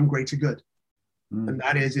serve some greater good. And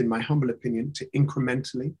that is, in my humble opinion, to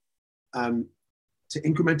incrementally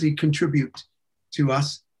contribute to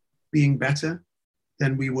us being better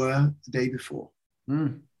than we were the day before.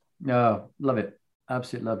 No, love it.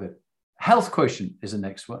 Absolutely love it. Health quotient is the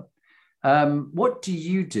next one. What do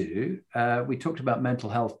you do? We talked about mental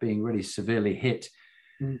health being really severely hit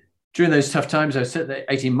during those tough times. I said that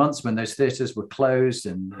 18 months when those theatres were closed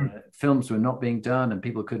and films were not being done and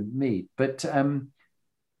people couldn't meet. But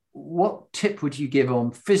what tip would you give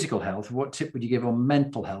on physical health? What tip would you give on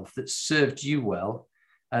mental health that served you well?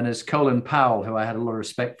 And as Colin Powell, who I had a lot of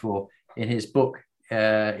respect for, in his book,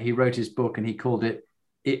 he wrote his book and he called it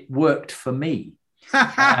 "It Worked for Me."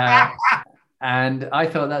 And I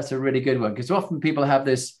thought that's a really good one, because often people have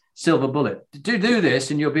this silver bullet: do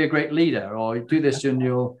this and you'll be a great leader, or do this and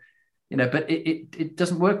you'll, but it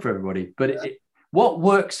doesn't work for everybody. But what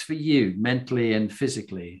works for you mentally and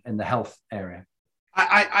physically in the health area?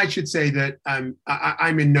 I should say that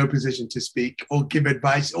I'm in no position to speak or give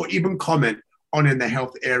advice or even comment on in the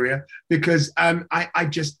health area, because I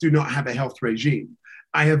just do not have a health regime.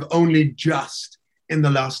 I have only just in the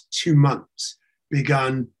last 2 months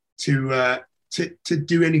begun to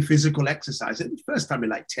do any physical exercise. It's the first time in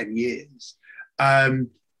like 10 years. And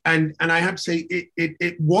I have to say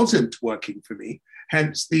it wasn't working for me,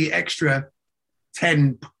 hence the extra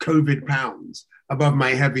 10 COVID pounds above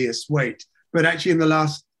my heaviest weight. But actually in the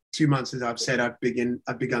last 2 months, as I've said, I've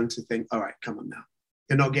begun to think, all right, come on now.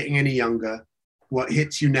 You're not getting any younger. What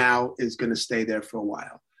hits you now is going to stay there for a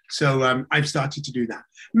while. So I've started to do that.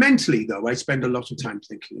 Mentally, though, I spend a lot of time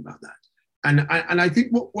thinking about that. And I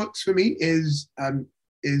think what works for me is I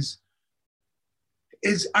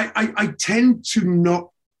tend to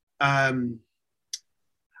not I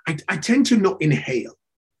tend to not inhale.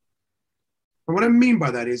 And what I mean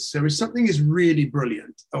by that is, so if something is really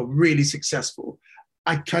brilliant or really successful,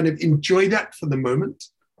 I kind of enjoy that for the moment,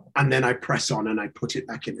 and then I press on and I put it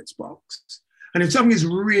back in its box. And if something is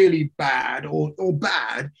really bad or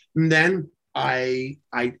bad, then I'm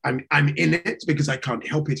in it because I can't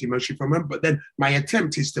help it emotionally for a moment. But then my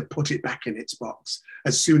attempt is to put it back in its box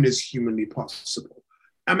as soon as humanly possible.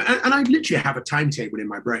 And I literally have a timetable in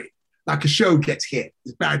my brain. Like a show gets hit,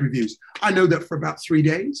 there's bad reviews. I know that for about 3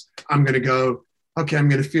 days, I'm going to go, okay, I'm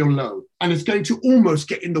going to feel low. And it's going to almost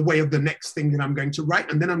get in the way of the next thing that I'm going to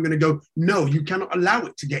write. And then I'm going to go, no, you cannot allow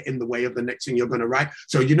it to get in the way of the next thing you're going to write.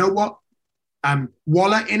 So you know what?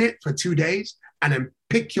 Wallow in it for 2 days and then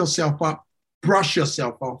pick yourself up, brush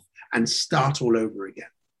yourself off and start all over again.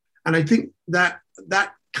 And I think that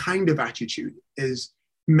kind of attitude is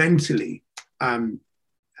mentally,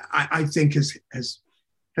 I think has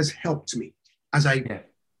helped me as I,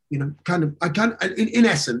 in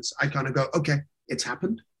essence, I kind of go, okay, it's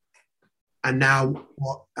happened. And now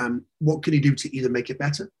what can you do to either make it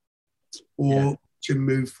better or to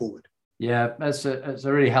move forward? Yeah, that's a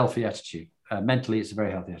really healthy attitude. Mentally, it's a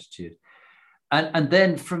very healthy attitude. And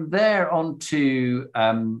then from there on to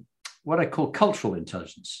what I call cultural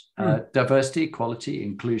intelligence, diversity, equality,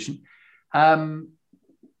 inclusion.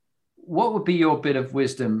 What would be your bit of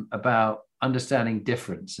wisdom about understanding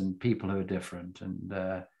difference and people who are different,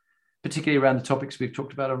 and particularly around the topics we've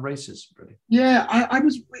talked about on racism, really? Yeah, I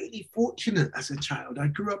was really fortunate as a child. I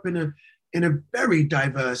grew up in a very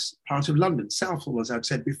diverse part of London, Southall, as I've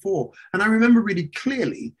said before. And I remember really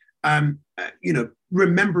clearly,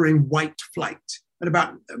 remembering white flight. And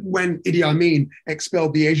about when Idi Amin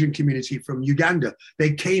expelled the Asian community from Uganda,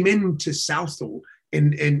 they came into Southall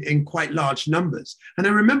in quite large numbers. And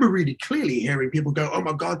I remember really clearly hearing people go, oh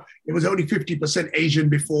my God, it was only 50% Asian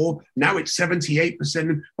before, now it's 78%.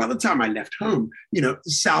 And by the time I left home,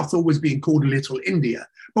 Southall was being called Little India.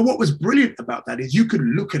 But what was brilliant about that is you could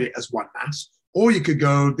look at it as one mass, or you could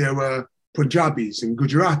go, there were Punjabis and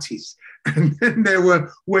Gujaratis, and then there were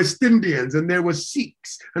West Indians, and there were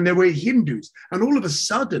Sikhs, and there were Hindus. And all of a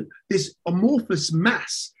sudden, this amorphous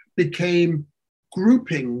mass became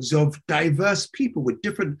groupings of diverse people with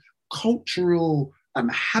different cultural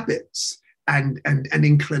habits and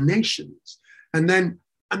inclinations. And then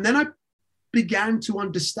I began to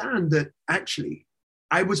understand that actually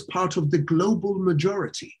I was part of the global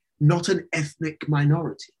majority, not an ethnic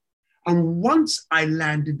minority. And once I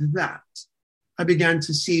landed that, I began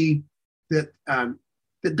to see that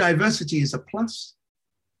that diversity is a plus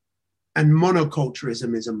and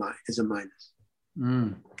monoculturalism is a minus.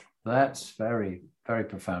 That's very, very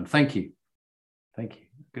profound. Thank you. I'm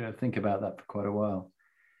going to think about that for quite a while.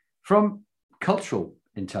 From cultural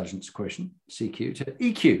intelligence quotient, CQ, to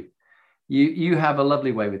EQ, you have a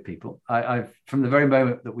lovely way with people. I've from the very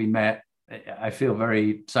moment that we met, I feel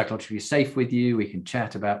very psychologically safe with you. We can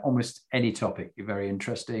chat about almost any topic. You're very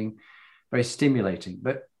interesting, very stimulating.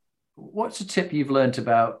 But what's a tip you've learned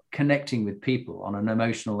about connecting with people on an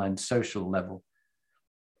emotional and social level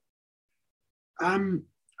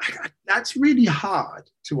That's really hard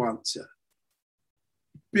to answer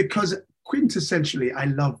because quintessentially, I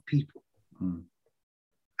love people.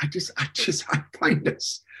 I find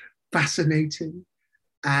this fascinating,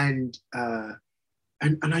 and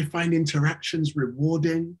I find interactions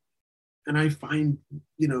rewarding, and I find,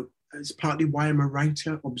 it's partly why I'm a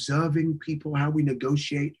writer, observing people, how we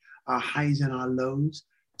negotiate our highs and our lows,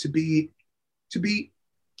 to be,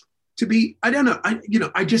 I don't know,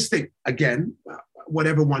 I just think, again,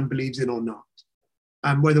 whatever one believes in or not,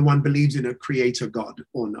 whether one believes in a creator God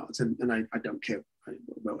or not, and I don't care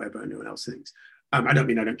whatever anyone else thinks. I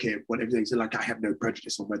don't care what everything is. Like, I have no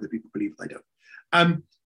prejudice on whether people believe it, I don't.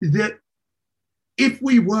 That if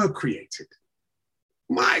we were created,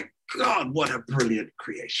 my God, what a brilliant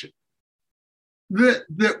creation.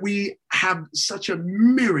 That we have such a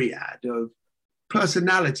myriad of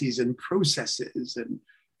personalities and processes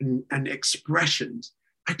and expressions.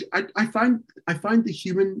 I find the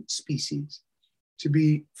human species to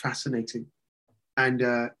be fascinating,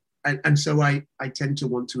 and so I tend to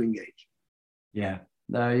want to engage. Yeah,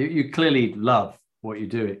 no, you clearly love what you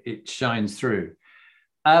do. It shines through.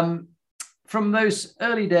 From those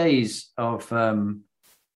early days of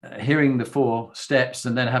hearing the 4 steps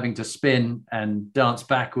and then having to spin and dance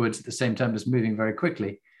backwards at the same time as moving very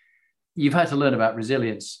quickly, you've had to learn about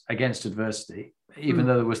resilience against adversity, even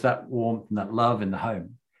though there was that warmth and that love in the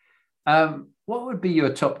home. What would be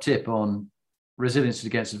your top tip on resilience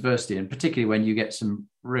against adversity, and particularly when you get some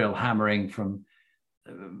real hammering from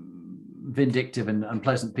vindictive and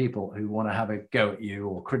unpleasant people who want to have a go at you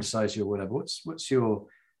or criticize you or whatever? What's your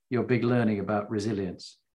big learning about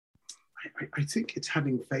resilience? I think it's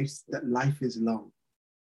having faith that life is long,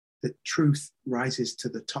 that truth rises to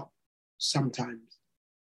the top sometimes,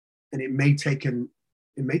 and it may take a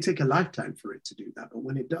lifetime for it to do that, but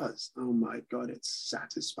when it does, oh my God, it's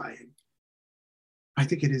satisfying. I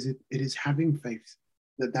think it is having faith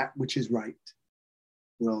that which is right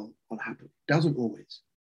will happen. Doesn't always,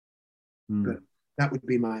 but that would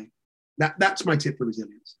be that's my tip for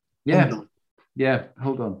resilience. Yeah. Hold on. Yeah.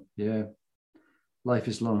 Hold on. Yeah. Life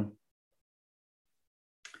is long.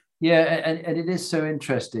 Yeah. And it is so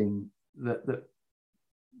interesting that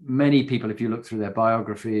many people, if you look through their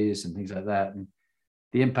biographies and things like that, and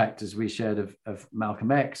the impact, as we shared, of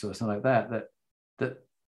Malcolm X or something like that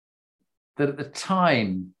at the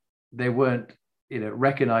time they weren't,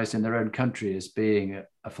 recognized in their own country as being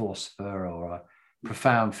a philosopher or a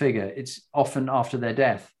profound figure. It's often after their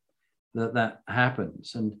death that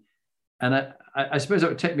happens. And I suppose that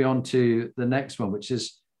would take me on to the next one, which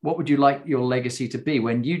is, what would you like your legacy to be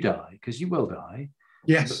when you die? Because you will die.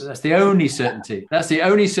 Yes. That's the only certainty. That's the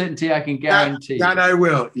only certainty I can guarantee. That I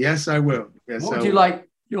will. Yes, I will. Yes, what would you like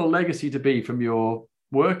your legacy to be from your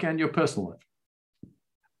work and your personal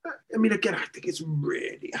life? I mean, again, I think it's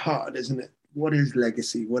really hard, isn't it? What is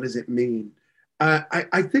legacy? What does it mean?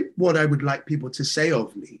 I think what I would like people to say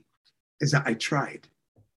of me is that I tried.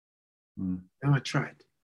 I tried.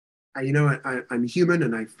 I'm human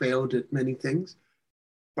and I failed at many things,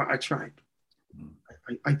 but I tried.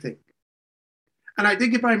 I think. And I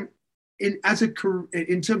think if I'm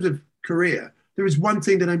in terms of career, there is one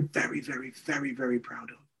thing that I'm very, very, very, very proud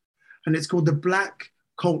of. And it's called the Black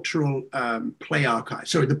Cultural Play Archive.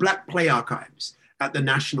 Sorry, the Black Play Archives at the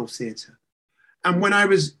National Theatre. And when I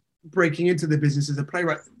was breaking into the business as a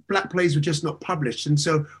playwright, Black plays were just not published. And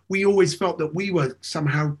so we always felt that we were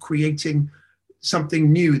somehow creating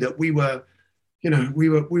something new, that we were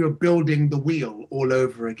building the wheel all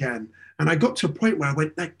over again. And I got to a point where I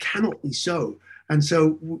went, that cannot be so. And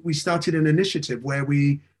so we started an initiative where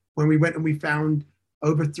when we went and we found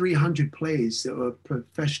over 300 plays that were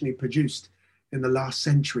professionally produced in the last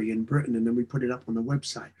century in Britain, and then we put it up on the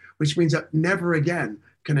website, which means that never again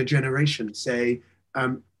can a generation say,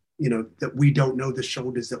 that we don't know the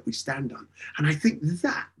shoulders that we stand on. And I think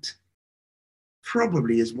that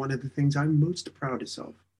probably is one of the things I'm most proudest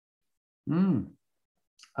of.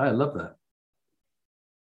 I love that.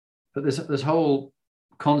 But this whole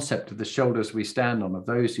concept of the shoulders we stand on, of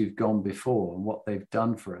those who've gone before and what they've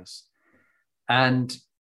done for us. And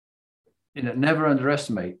never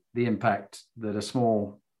underestimate the impact that a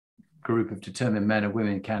small group of determined men and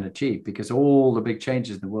women can achieve, because all the big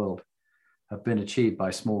changes in the world have been achieved by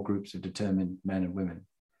small groups of determined men and women.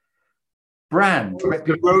 Brand.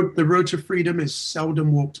 The road to freedom is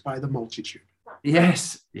seldom walked by the multitude.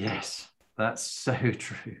 Yes, that's so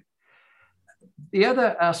true. The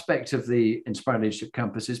other aspect of the Inspiring Leadership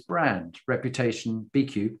Compass is brand, reputation,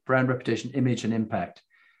 BQ, brand, reputation, image, and impact.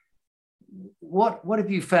 What have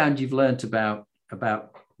you found you've learned about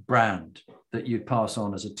brand that you'd pass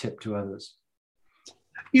on as a tip to others?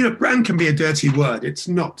 Brand can be a dirty word. It's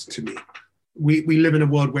not to me. We live in a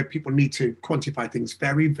world where people need to quantify things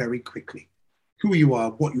very, very quickly. Who you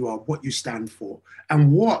are, what you stand for,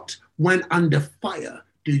 and what, when under fire,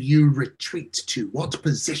 do you retreat to? What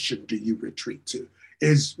position do you retreat to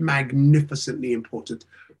is magnificently important.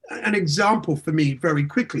 An example for me very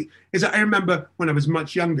quickly is that I remember when I was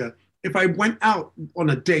much younger, if I went out on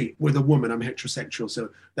a date with a woman, I'm heterosexual, so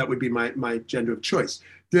that would be my gender of choice,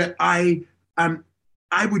 that I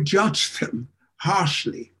would judge them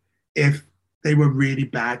harshly if they were really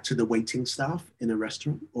bad to the waiting staff in a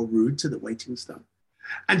restaurant or rude to the waiting staff.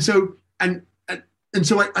 And so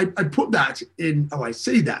I put that in, I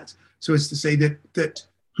say that, so as to say that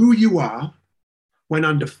who you are when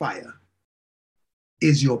under fire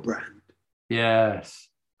is your brand. Yes,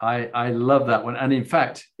 I love that one. And in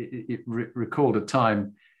fact, it recalled a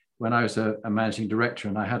time when I was a managing director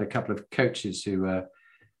and I had a couple of coaches who were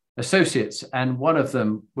associates, and one of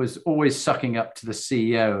them was always sucking up to the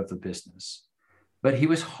CEO of the business, but he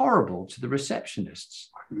was horrible to the receptionists.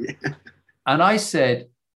 Yeah. And I said,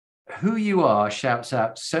 who you are shouts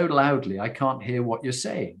out so loudly, I can't hear what you're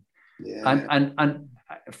saying. Yeah. And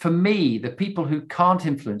for me, the people who can't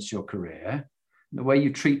influence your career, the way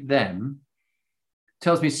you treat them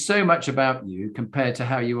tells me so much about you compared to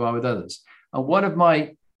how you are with others. And one of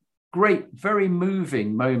my great, very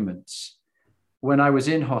moving moments when I was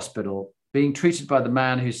in hospital, being treated by the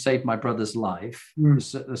man who saved my brother's life,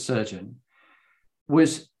 the surgeon,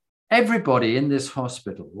 was everybody in this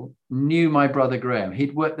hospital knew my brother Graham.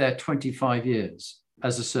 He'd worked there 25 years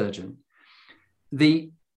as a surgeon. The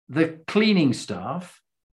cleaning staff,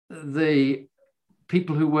 the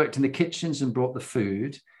people who worked in the kitchens and brought the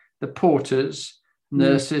food, the porters,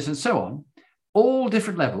 nurses, and so on, all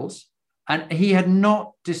different levels. And he had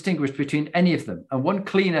not distinguished between any of them. And one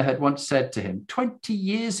cleaner had once said to him 20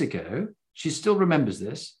 years ago, she still remembers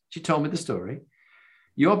this, she told me the story,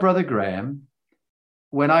 your brother Graham,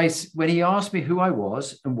 when he asked me who I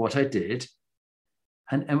was and what I did,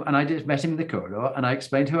 and I met him in the corridor and I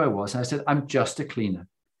explained who I was, and I said, I'm just a cleaner.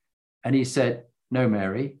 And he said, no,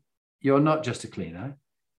 Mary, you're not just a cleaner.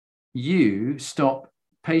 You stop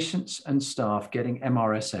patients and staff getting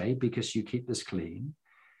MRSA because you keep this clean.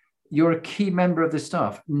 You're a key member of the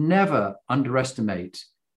staff. Never underestimate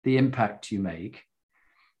the impact you make.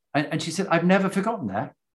 And she said, I've never forgotten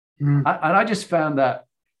that. And I just found that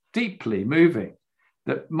deeply moving,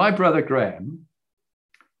 that my brother Graham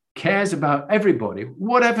cares about everybody,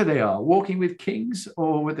 whatever they are, walking with kings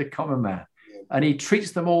or with the common man. And he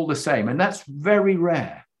treats them all the same. And that's very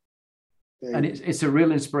rare. Amen. And it's a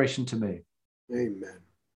real inspiration to me. Amen.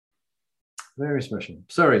 Very special.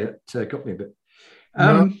 Sorry, that got me a bit.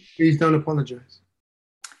 No, please don't apologize.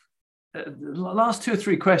 Last 2 or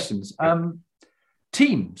 3 questions.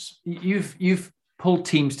 Teams. You've pulled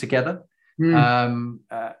teams together,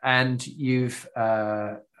 and you've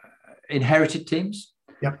inherited teams.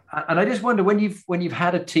 Yep. And I just wonder when you've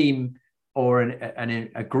had a team or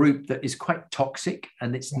a group that is quite toxic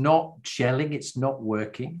and it's not gelling, it's not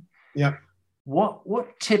working. Yeah.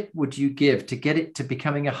 What tip would you give to get it to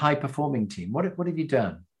becoming a high performing team? What have you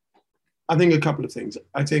done? I think a couple of things.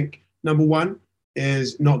 I think number one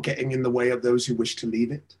is not getting in the way of those who wish to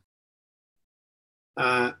leave it.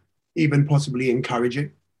 Even possibly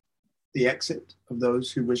encouraging the exit of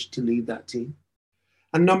those who wish to leave that team.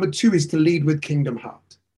 And number 2 is to lead with kingdom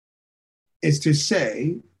heart. Is to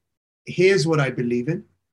say, here's what I believe in.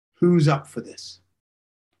 Who's up for this?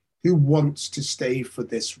 Who wants to stay for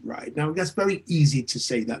this ride? Now, that's very easy to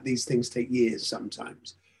say that. These things take years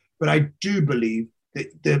sometimes. But I do believe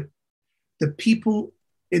that the people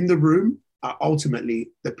in the room are ultimately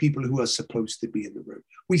the people who are supposed to be in the room.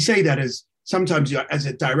 We say that as sometimes you're, as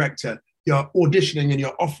a director, you're auditioning and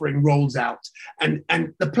you're offering roles out. And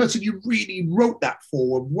the person you really wrote that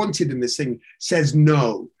for or wanted in this thing says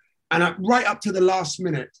no. And right up to the last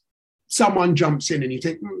minute, someone jumps in and you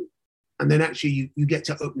think, and then actually you get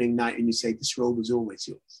to opening night and you say, this role was always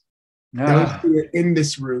yours. Those who are in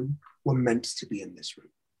this room were meant to be in this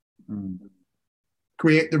room.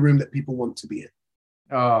 Create the room that people want to be in.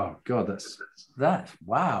 Oh God, that's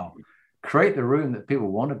wow. Create the room that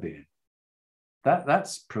people want to be in.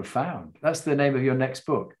 That's profound. That's the name of your next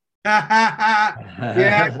book.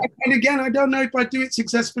 Yeah. And again, I don't know if I do it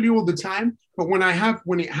successfully all the time, but when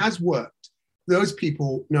it has worked, those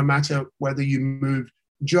people, no matter whether you move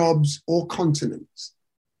jobs or continents,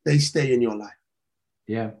 they stay in your life.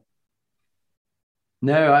 Yeah.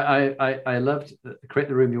 No, I loved create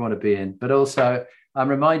the room you want to be in, but also I'm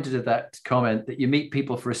reminded of that comment that you meet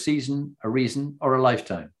people for a season, a reason, or a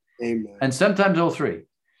lifetime. Amen. And sometimes all 3.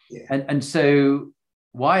 Yeah. And so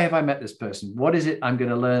why have I met this person? What is it I'm going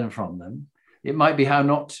to learn from them? It might be how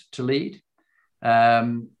not to lead.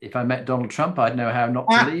 If I met Donald Trump, I'd know how not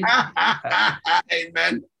to lead.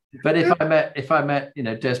 Amen. But if I met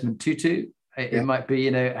Desmond Tutu, it might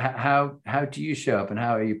be how do you show up and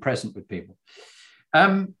how are you present with people?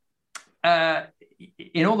 In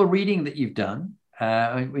all the reading that you've done,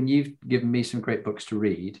 when you've given me some great books to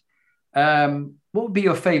read, what would be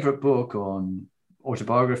your favorite book on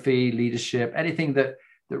autobiography, leadership, anything that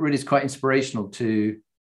really is quite inspirational to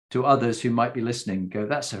others who might be listening? Go,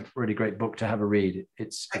 that's a really great book to have a read.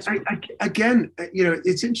 It's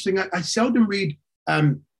interesting. I seldom read.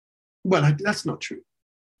 That's not true.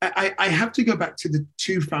 I have to go back to the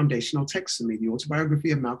two foundational texts for me: the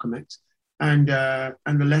autobiography of Malcolm X and the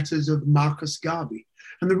letters of Marcus Garvey.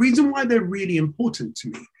 And the reason why they're really important to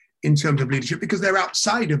me in terms of leadership, because they're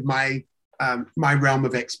outside of my realm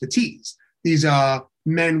of expertise. These are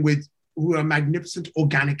men who are magnificent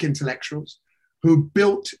organic intellectuals who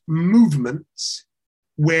built movements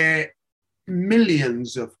where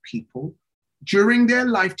millions of people during their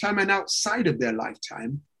lifetime and outside of their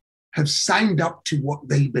lifetime have signed up to what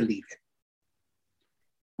they believe in.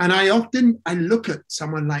 And I look at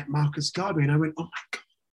someone like Marcus Garvey and I went, oh my God,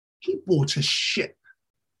 he bought a ship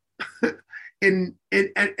at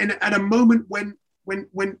a moment when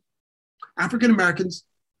African Americans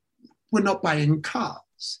were not buying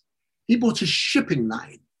cars. He bought a shipping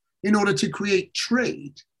line in order to create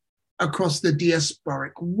trade across the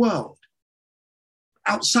diasporic world.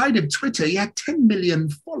 Outside of Twitter, he had 10 million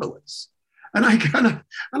followers. And I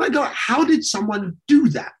go, how did someone do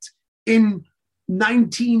that in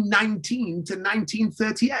 1919 to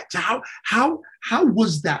 1938? How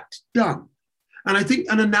was that done? And I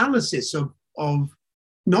think an analysis of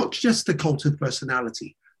not just the cult of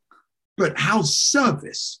personality, but how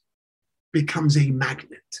service becomes a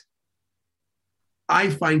magnet, I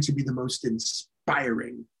find to be the most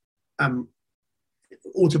inspiring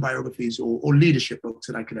autobiographies or leadership books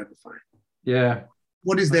that I could ever find. Yeah.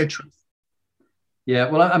 What is their truth? Yeah,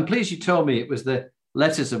 well, I'm pleased you told me it was the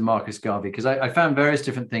letters of Marcus Garvey, because I found various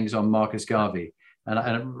different things on Marcus Garvey, and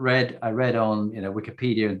I read on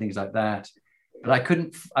Wikipedia and things like that, but I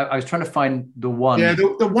couldn't. I was trying to find the one. Yeah,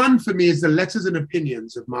 the one for me is the Letters and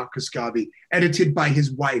Opinions of Marcus Garvey, edited by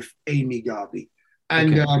his wife Amy Garvey,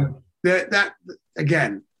 and that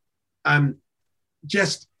again,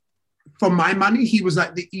 just for my money, he was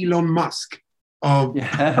like the Elon Musk of of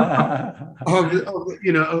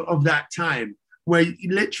that time, where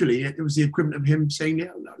literally it was the equivalent of him saying,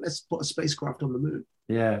 "Yeah, no, let's put a spacecraft on the moon."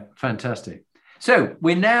 Yeah, fantastic. So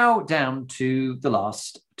we're now down to the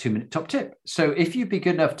last 2-minute top tip. So if you'd be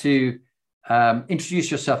good enough to introduce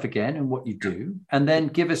yourself again and what you do, and then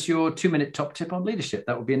give us your 2-minute top tip on leadership,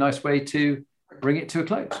 that would be a nice way to bring it to a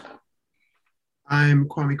close. I'm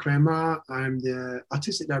Kwame Kramer. I'm the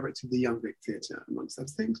artistic director of the Young Vic Theatre, amongst other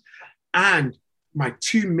things. And my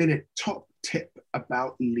 2-minute top tip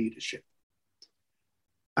about leadership.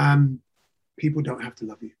 People don't have to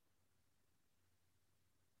love you.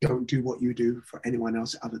 Don't do what you do for anyone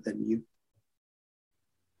else other than you.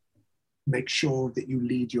 Make sure that you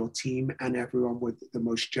lead your team and everyone with the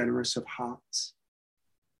most generous of hearts.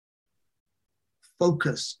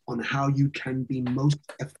 Focus on how you can be most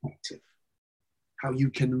effective, how you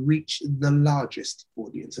can reach the largest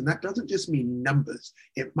audience. And that doesn't just mean numbers.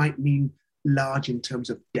 It might mean large in terms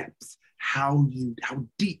of depth, how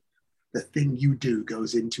deep the thing you do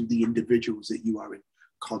goes into the individuals that you are in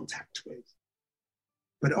contact with.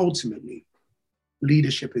 But ultimately,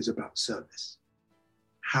 leadership is about service.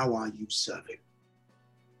 How are you serving?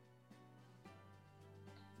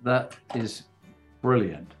 That is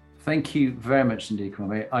brilliant. Thank you very much indeed,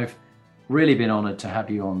 Kwame. I've really been honored to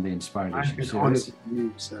have you on the Inspiring Leadership Series. I've been honored to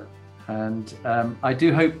you, sir. And I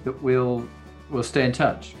do hope that we'll stay in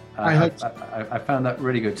touch. I hope so. I found that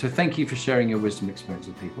really good. So thank you for sharing your wisdom experience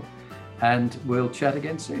with people. And we'll chat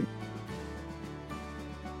again soon.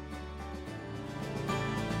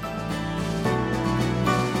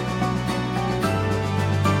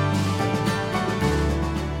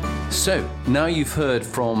 So now you've heard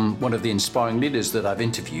from one of the inspiring leaders that I've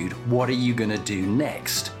interviewed, what are you going to do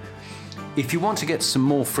next? If you want to get some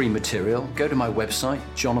more free material, go to my website,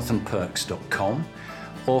 jonathanperks.com,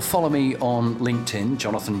 or follow me on LinkedIn,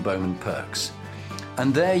 Jonathan Bowman Perks.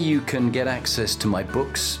 And there you can get access to my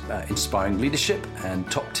books, Inspiring Leadership and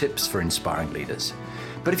Top Tips for Inspiring Leaders.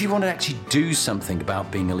 But if you want to actually do something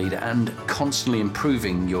about being a leader and constantly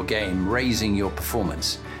improving your game, raising your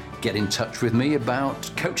performance, get in touch with me about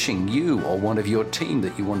coaching you or one of your team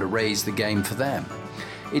that you want to raise the game for them.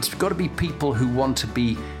 It's got to be people who want to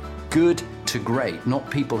be good to great, not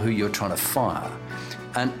people who you're trying to fire.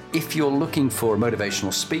 And if you're looking for a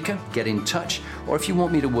motivational speaker, get in touch. Or if you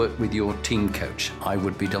want me to work with your team coach, I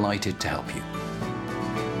would be delighted to help you.